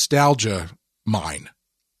nostalgia mine.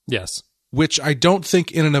 Yes. Which I don't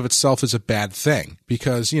think in and of itself is a bad thing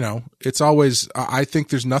because, it's always, I think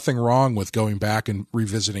there's nothing wrong with going back and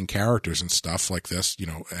revisiting characters and stuff like this,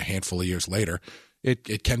 a handful of years later.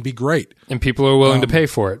 It can be great. And people are willing to pay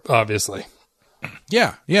for it, obviously.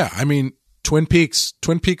 Yeah. I mean, Twin Peaks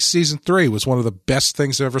season 3 was one of the best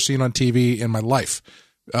things I've ever seen on TV in my life.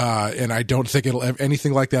 And I don't think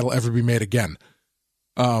anything like that will ever be made again.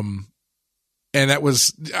 And that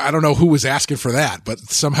was, I don't know who was asking for that, but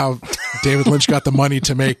somehow David Lynch got the money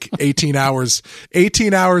to make 18 hours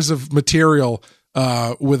of material,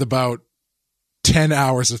 with about 10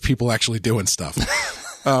 hours of people actually doing stuff.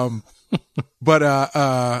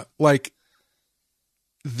 But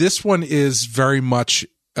this one is very much,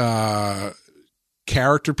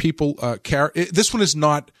 character people, this one is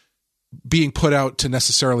not being put out to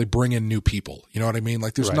necessarily bring in new people. You know what I mean?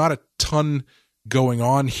 Like there's not a ton going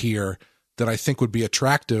on here that I think would be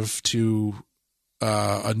attractive to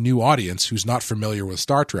a new audience who's not familiar with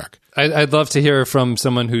Star Trek. I'd love to hear from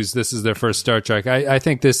someone this is their first Star Trek. I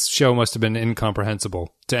think this show must have been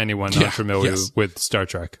incomprehensible to anyone not familiar with Star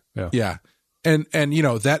Trek. Yeah. And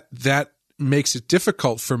that makes it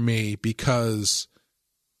difficult for me because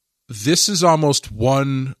this is almost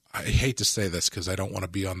one, I hate to say this because I don't want to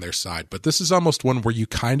be on their side, but this is almost one where you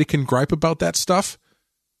kind of can gripe about that stuff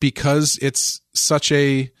because it's such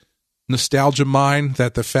a nostalgia mine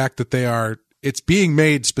that the fact that it's being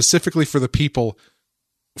made specifically for the people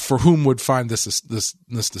for whom would find this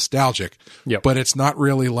nostalgic, but it's not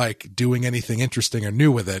really like doing anything interesting or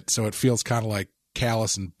new with it. So it feels kind of like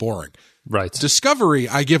callous and boring. Right. Discovery,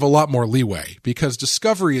 I give a lot more leeway because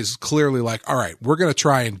Discovery is clearly like, all right, we're going to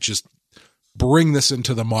try and just bring this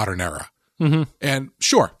into the modern era. Mm-hmm. And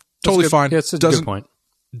sure, totally fine. Yeah, it's a good point.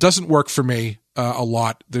 Doesn't work for me a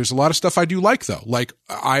lot. There's a lot of stuff I do like though. Like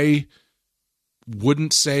I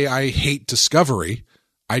wouldn't say I hate Discovery.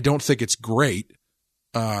 I don't think it's great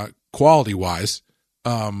quality wise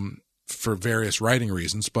for various writing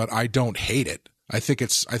reasons, but I don't hate it. I think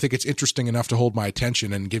it's interesting enough to hold my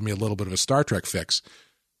attention and give me a little bit of a Star Trek fix.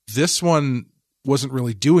 This one wasn't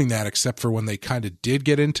really doing that except for when they kind of did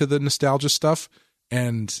get into the nostalgia stuff,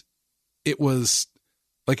 and it was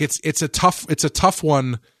like it's a tough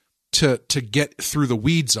one to get through the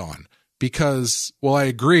weeds on. Because, well, I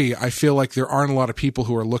agree. I feel like there aren't a lot of people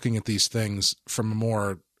who are looking at these things from a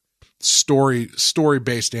more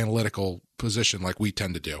story-based analytical position like we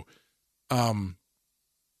tend to do.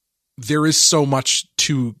 There is so much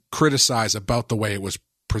to criticize about the way it was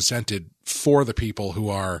presented for the people who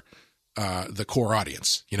are the core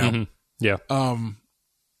audience, Mm-hmm. Yeah.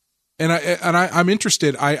 And I'm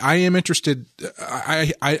interested. I am interested.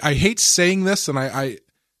 I hate saying this, and I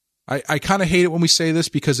kind of hate it when we say this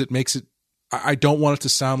because it makes it, I don't want it to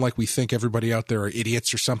sound like we think everybody out there are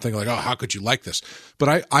idiots or something like, oh, how could you like this? But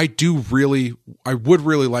I would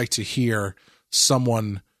really like to hear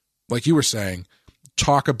someone, like you were saying,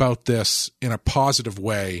 talk about this in a positive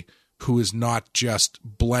way who is not just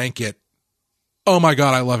blanket, oh my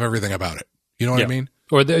God, I love everything about it. You know what I mean?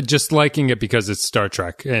 Or they're just liking it because it's Star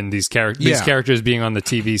Trek and these characters being on the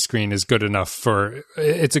TV screen is good enough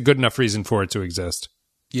it's a good enough reason for it to exist.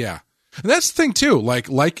 Yeah. And that's the thing too. Like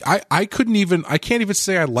I can't even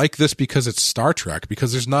say I like this because it's Star Trek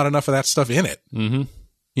because there's not enough of that stuff in it.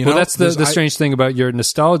 Mm-hmm. Well, that's the strange thing about your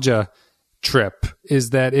nostalgia trip is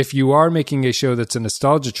that if you are making a show that's a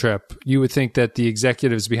nostalgia trip, you would think that the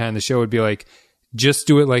executives behind the show would be like, just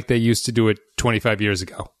do it like they used to do it 25 years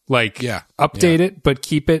ago. Like, update it, but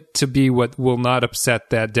keep it to be what will not upset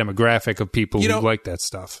that demographic of people who like that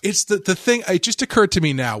stuff. It's the thing. It just occurred to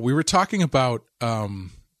me now. We were talking about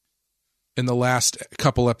in the last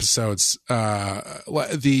couple episodes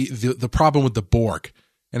the problem with the Borg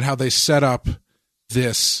and how they set up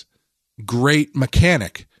this great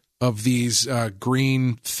mechanic of these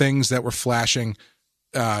green things that were flashing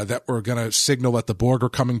that were going to signal that the Borg were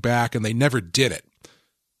coming back, and they never did it.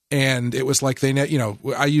 And it was like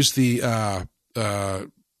I used the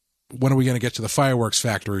when are we going to get to the fireworks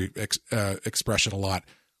factory expression a lot.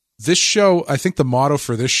 This show, I think the motto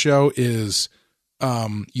for this show is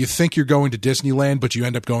you think you're going to Disneyland, but you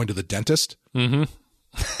end up going to the dentist. Mm-hmm.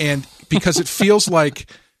 And because it feels like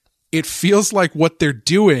what they're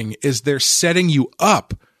doing is they're setting you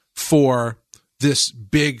up for this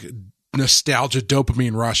big nostalgia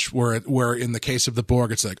dopamine rush where in the case of the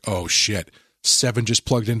Borg, it's like, oh shit, Seven just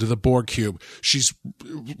plugged into the Borg cube. She's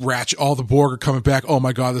all the Borg are coming back. Oh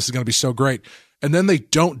my God, this is going to be so great. And then they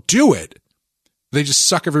don't do it. They just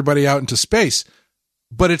suck everybody out into space.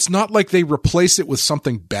 But it's not like they replace it with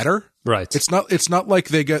something better. Right. It's not like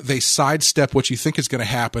they sidestep what you think is going to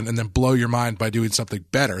happen and then blow your mind by doing something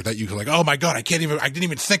better that you're like, oh my God, I didn't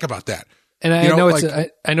even think about that. And I know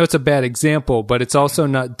it's a bad example, but it's also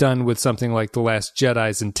not done with something like The Last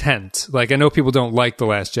Jedi's intent. Like, I know people don't like The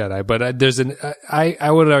Last Jedi, but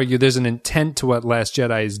I would argue there's an intent to what Last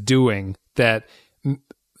Jedi is doing, that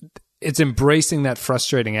it's embracing that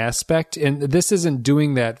frustrating aspect. And this isn't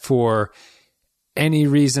doing that for any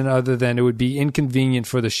reason other than it would be inconvenient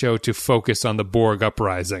for the show to focus on the Borg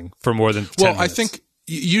uprising for more than 10 minutes. I think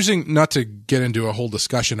not to get into a whole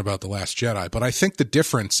discussion about The Last Jedi, but I think the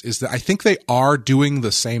difference is that I think they are doing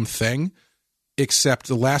the same thing, except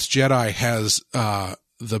The Last Jedi has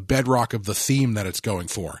the bedrock of the theme that it's going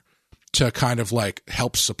for to kind of like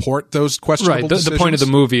help support those questionable decisions. The point of the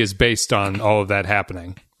movie is based on all of that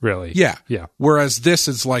happening. Really? Yeah. Yeah. Whereas this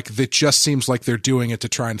is like, it just seems like they're doing it to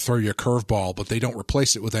try and throw you a curveball, but they don't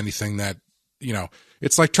replace it with anything that,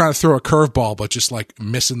 it's like trying to throw a curveball, but just like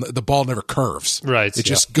missing the ball never curves. Right. It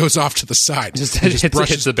just goes off to the side. Hits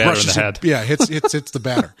the batter in the head. Hits the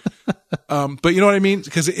batter. But you know what I mean?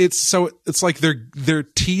 Because it's like they're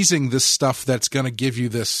teasing this stuff that's going to give you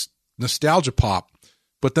this nostalgia pop,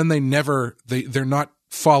 but then they're not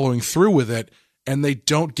following through with it. And they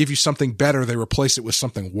don't give you something better. They replace it with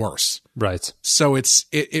something worse. Right. So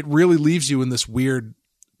it really leaves you in this weird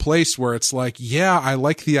place where it's like, yeah, I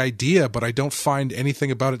like the idea, but I don't find anything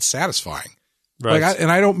about it satisfying. Right.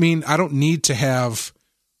 I don't need to have,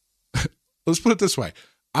 let's put it this way.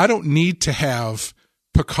 I don't need to have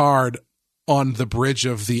Picard on the bridge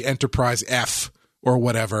of the Enterprise F or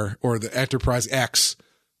whatever, or the Enterprise X,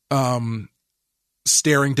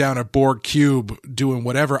 staring down a Borg cube doing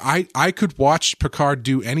whatever. I could watch Picard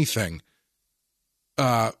do anything.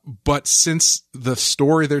 But since the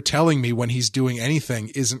story they're telling me when he's doing anything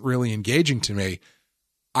isn't really engaging to me,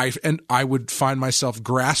 I would find myself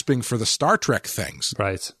grasping for the Star Trek things.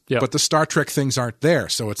 Right. Yeah. But the Star Trek things aren't there.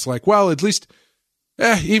 So it's like, well, at least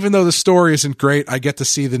even though the story isn't great, I get to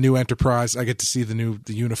see the new Enterprise. I get to see the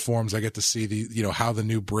uniforms. I get to see how the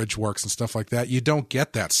new bridge works and stuff like that. You don't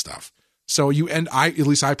get that stuff. So at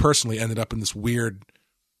least I personally ended up in this weird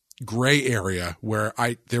gray area where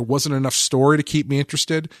there wasn't enough story to keep me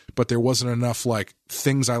interested, but there wasn't enough like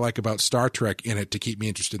things I like about Star Trek in it to keep me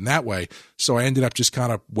interested in that way. So I ended up just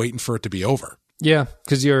kind of waiting for it to be over. Yeah,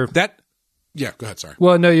 because yeah, go ahead. Sorry.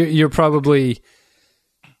 Well, no, you're probably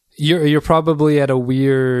at a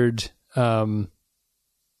weird. Your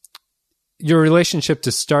relationship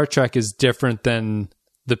to Star Trek is different than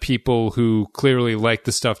the people who clearly like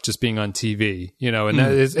the stuff just being on TV, and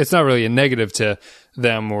it's not really a negative to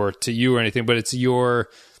them or to you or anything, but it's your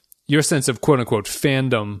sense of quote unquote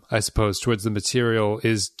fandom, I suppose, towards the material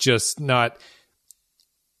is just not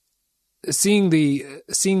seeing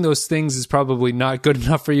those things is probably not good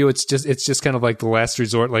enough for you. It's just kind of like the last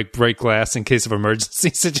resort, like break glass in case of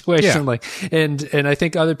emergency situation. Yeah. And I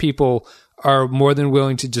think other people are more than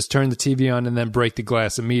willing to just turn the TV on and then break the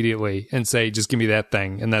glass immediately and say, just give me that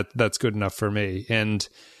thing. And that's good enough for me. And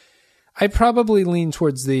I probably lean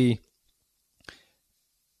towards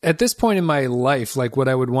at this point in my life, like what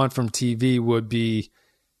I would want from TV would be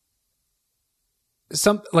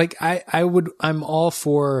I'm all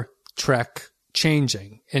for Trek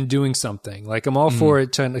changing and doing something. Like I'm all for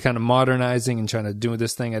it trying to kind of modernizing and trying to do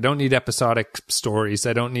this thing. I don't need episodic stories.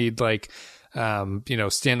 I don't need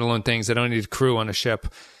standalone things. I don't need a crew on a ship.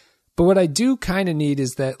 But what I do kind of need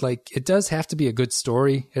is that it does have to be a good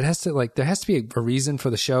story. It has to there has to be a reason for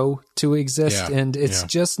the show to exist. Yeah, and it's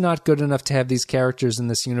just not good enough to have these characters in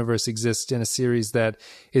this universe exist in a series that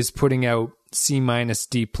is putting out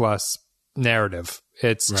C-D+ narrative.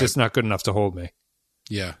 It's just not good enough to hold me.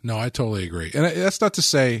 Yeah, no, I totally agree. And that's not to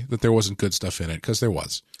say that there wasn't good stuff in it, because there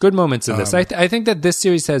was. Good moments in this. I think that this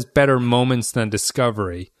series has better moments than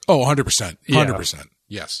Discovery. Oh, 100%. 100%. Yeah.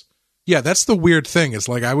 Yes. Yeah, that's the weird thing. Is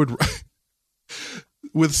I would...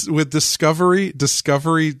 with Discovery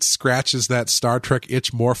scratches that Star Trek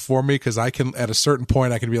itch more for me, because I can, at a certain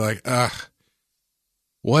point, I can be like,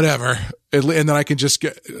 whatever. And then I can just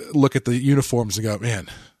look at the uniforms and go, man,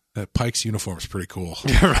 that Pike's uniform is pretty cool.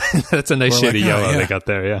 Yeah, right. That's a nice shady yellow they got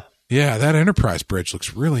there, yeah. Yeah, that Enterprise bridge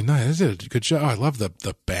looks really nice. They did a good job. Oh, I love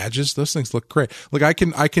the badges. Those things look great. I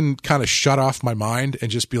can kind of shut off my mind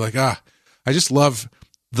and just be like, I just love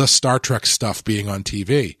the Star Trek stuff being on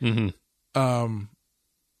TV. Mm-hmm.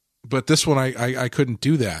 but this one I couldn't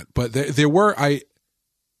do that. But there were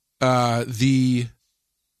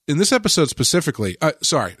in this episode specifically.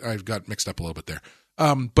 Sorry, I got mixed up a little bit there.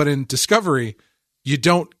 But in Discovery, you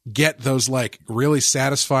don't get those like really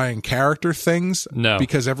satisfying character things. No,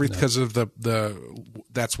 because of the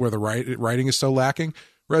that's where the writing is so lacking.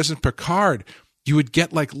 Whereas in Picard, you would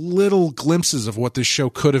get like little glimpses of what this show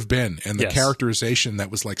could have been, and the characterization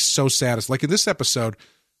that was like so satisfying. Like in this episode,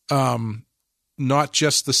 not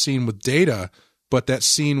just the scene with Data, but that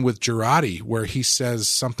scene with Jurati where he says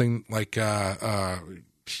something like,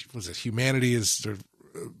 was it humanity is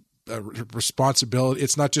a responsibility?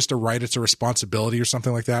 It's not just a right, it's a responsibility or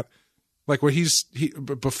something like that. Like where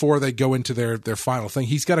before they go into their final thing,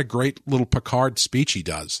 he's got a great little Picard speech he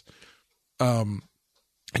does.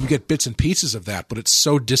 And you get bits and pieces of that, but it's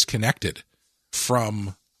so disconnected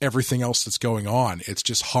from everything else that's going on. It's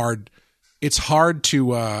just hard. It's hard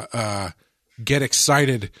to get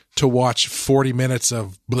excited to watch 40 minutes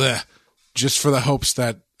of bleh just for the hopes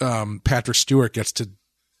that Patrick Stewart gets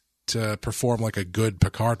to perform like a good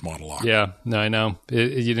Picard monologue. Yeah, no, I know.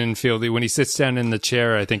 You didn't feel when he sits down in the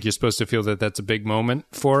chair. I think you're supposed to feel that that's a big moment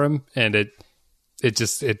for him, and it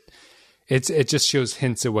just shows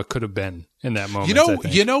hints at what could have been in that moment.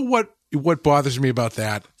 You know what bothers me about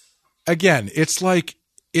that? Again, it's like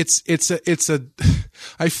it's a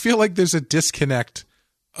I feel like there's a disconnect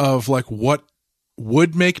of like what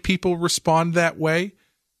would make people respond that way.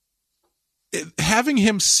 Having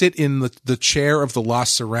him sit in the chair of the La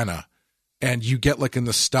Sirena, and you get like a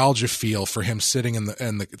nostalgia feel for him sitting in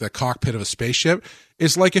the cockpit of a spaceship,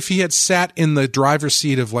 is like if he had sat in the driver's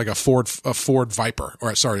seat of like a Ford Viper,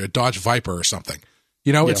 or sorry, a Dodge Viper or something.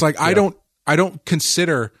 You know, it's like I don't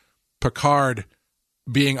consider Picard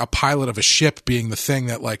being a pilot of a ship being the thing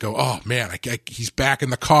that like, oh man, he's back in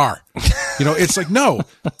the car. You know, it's like, no,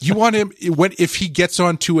 you want him if he gets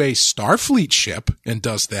onto a Starfleet ship and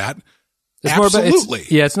does that. It's absolutely.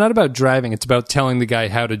 It's not about driving. It's about telling the guy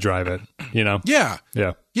how to drive it, you know? Yeah.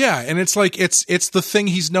 And it's like, it's the thing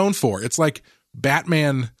he's known for. It's like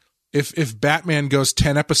Batman. If Batman goes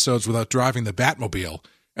 10 episodes without driving the Batmobile,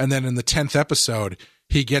 and then in the 10th episode,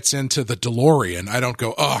 he gets into the DeLorean, I don't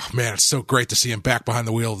go, oh man, it's so great to see him back behind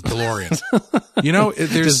the wheel of the DeLorean. You know,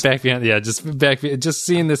 there's just back behind. Yeah. Just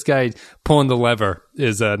seeing this guy pulling the lever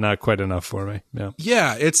is not quite enough for me.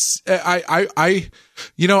 Yeah. It's,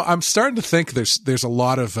 I'm starting to think there's a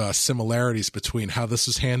lot of similarities between how this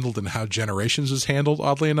is handled and how Generations is handled,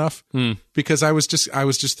 oddly enough, because I was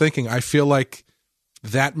just thinking, I feel like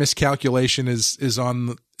that miscalculation is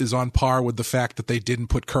on par with the fact that they didn't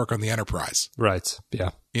put Kirk on the Enterprise. Right. Yeah.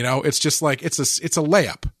 You know, it's just like it's a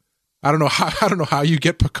layup. I don't know how you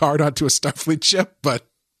get Picard onto a Starfleet ship, but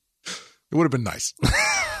it would have been nice.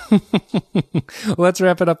 Well, let's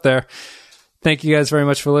wrap it up there. Thank you guys very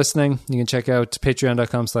much for listening. You can check out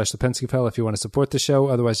patreon.com/thepenskyfell if you want to support the show.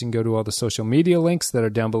 Otherwise, you can go to all the social media links that are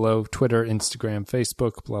down below: Twitter, Instagram,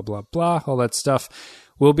 Facebook, blah, blah, blah, all that stuff.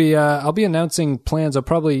 I'll be announcing plans.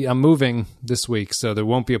 I'm moving this week, so there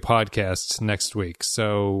won't be a podcast next week.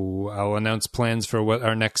 So I'll announce plans for what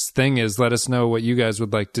our next thing is. Let us know what you guys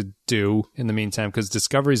would like to do in the meantime, because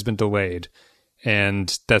Discovery's been delayed,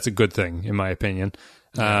 and that's a good thing, in my opinion.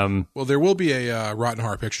 Well, there will be a Rotten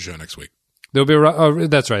Horror Picture Show next week. There'll be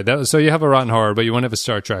that's right. So you have a Rotten Horror, but you won't have a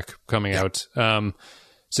Star Trek coming out. So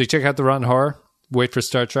you check out the Rotten Horror. Wait for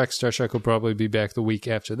Star Trek. Star Trek will probably be back the week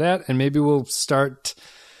after that, and maybe we'll start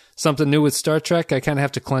something new with Star Trek. I kind of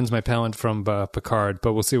have to cleanse my palate from Picard,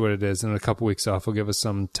 but we'll see what it is. In a couple weeks off, will give us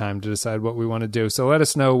some time to decide what we want to do. So let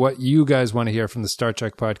us know what you guys want to hear from the Star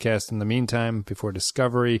Trek podcast in the meantime, before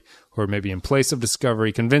Discovery, or maybe in place of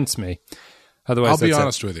Discovery. Convince me. Otherwise, I'll be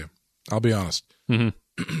honest with you. I'll be honest.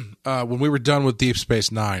 Mm-hmm. When we were done with Deep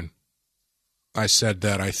Space Nine, I said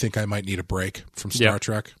that I think I might need a break from Star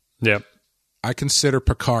Trek. Yep. I consider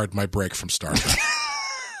Picard my break from Star Trek.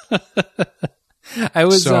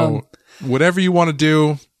 Whatever you want to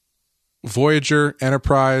do, Voyager,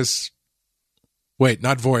 Enterprise. Wait,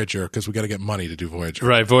 not Voyager, because we got to get money to do Voyager.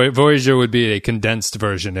 Right, Voyager would be a condensed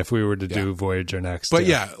version if we were to do Voyager next. But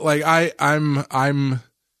like I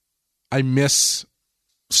miss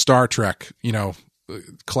Star Trek. You know,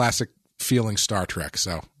 classic feeling Star Trek.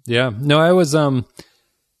 So yeah, no, I was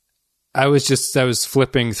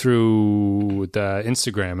flipping through the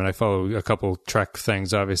Instagram, and I follow a couple Trek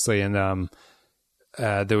things, obviously, and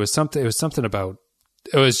there was something. It was something about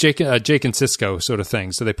Jake and Cisco sort of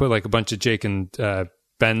thing. So they put like a bunch of Jake and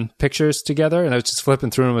Ben pictures together, and I was just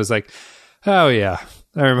flipping through them. I was like, oh yeah,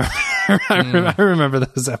 I remember. I remember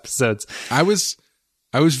those episodes. I was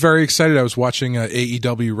very excited. I was watching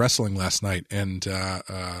AEW wrestling last night, and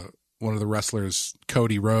one of the wrestlers,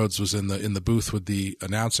 Cody Rhodes, was in the booth with the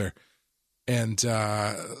announcer. And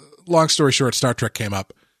long story short, Star Trek came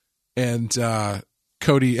up, and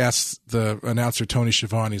Cody asked the announcer, Tony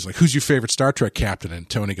Schiavone, he's like, "Who's your favorite Star Trek captain?" And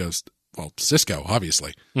Tony goes, "Well, Sisko,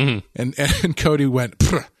 obviously." Mm-hmm. And Cody went,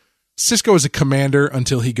 "Sisko is a commander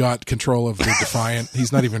until he got control of the Defiant.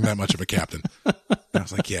 He's not even that much of a captain." And I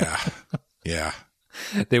was like, yeah.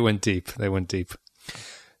 They went deep.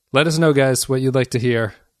 Let us know, guys, what you'd like to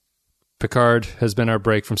hear. Picard has been our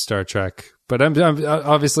break from Star Trek. But I'm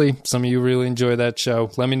obviously, some of you really enjoy that show.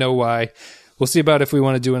 Let me know why. We'll see about if we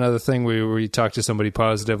want to do another thing where we talk to somebody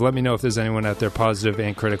positive. Let me know if there's anyone out there positive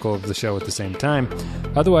and critical of the show at the same time.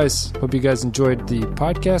 Otherwise, hope you guys enjoyed the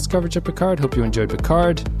podcast coverage of Picard. Hope you enjoyed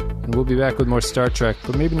Picard. And we'll be back with more Star Trek,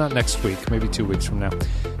 but maybe not next week. Maybe 2 weeks from now.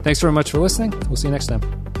 Thanks very much for listening. We'll see you next time.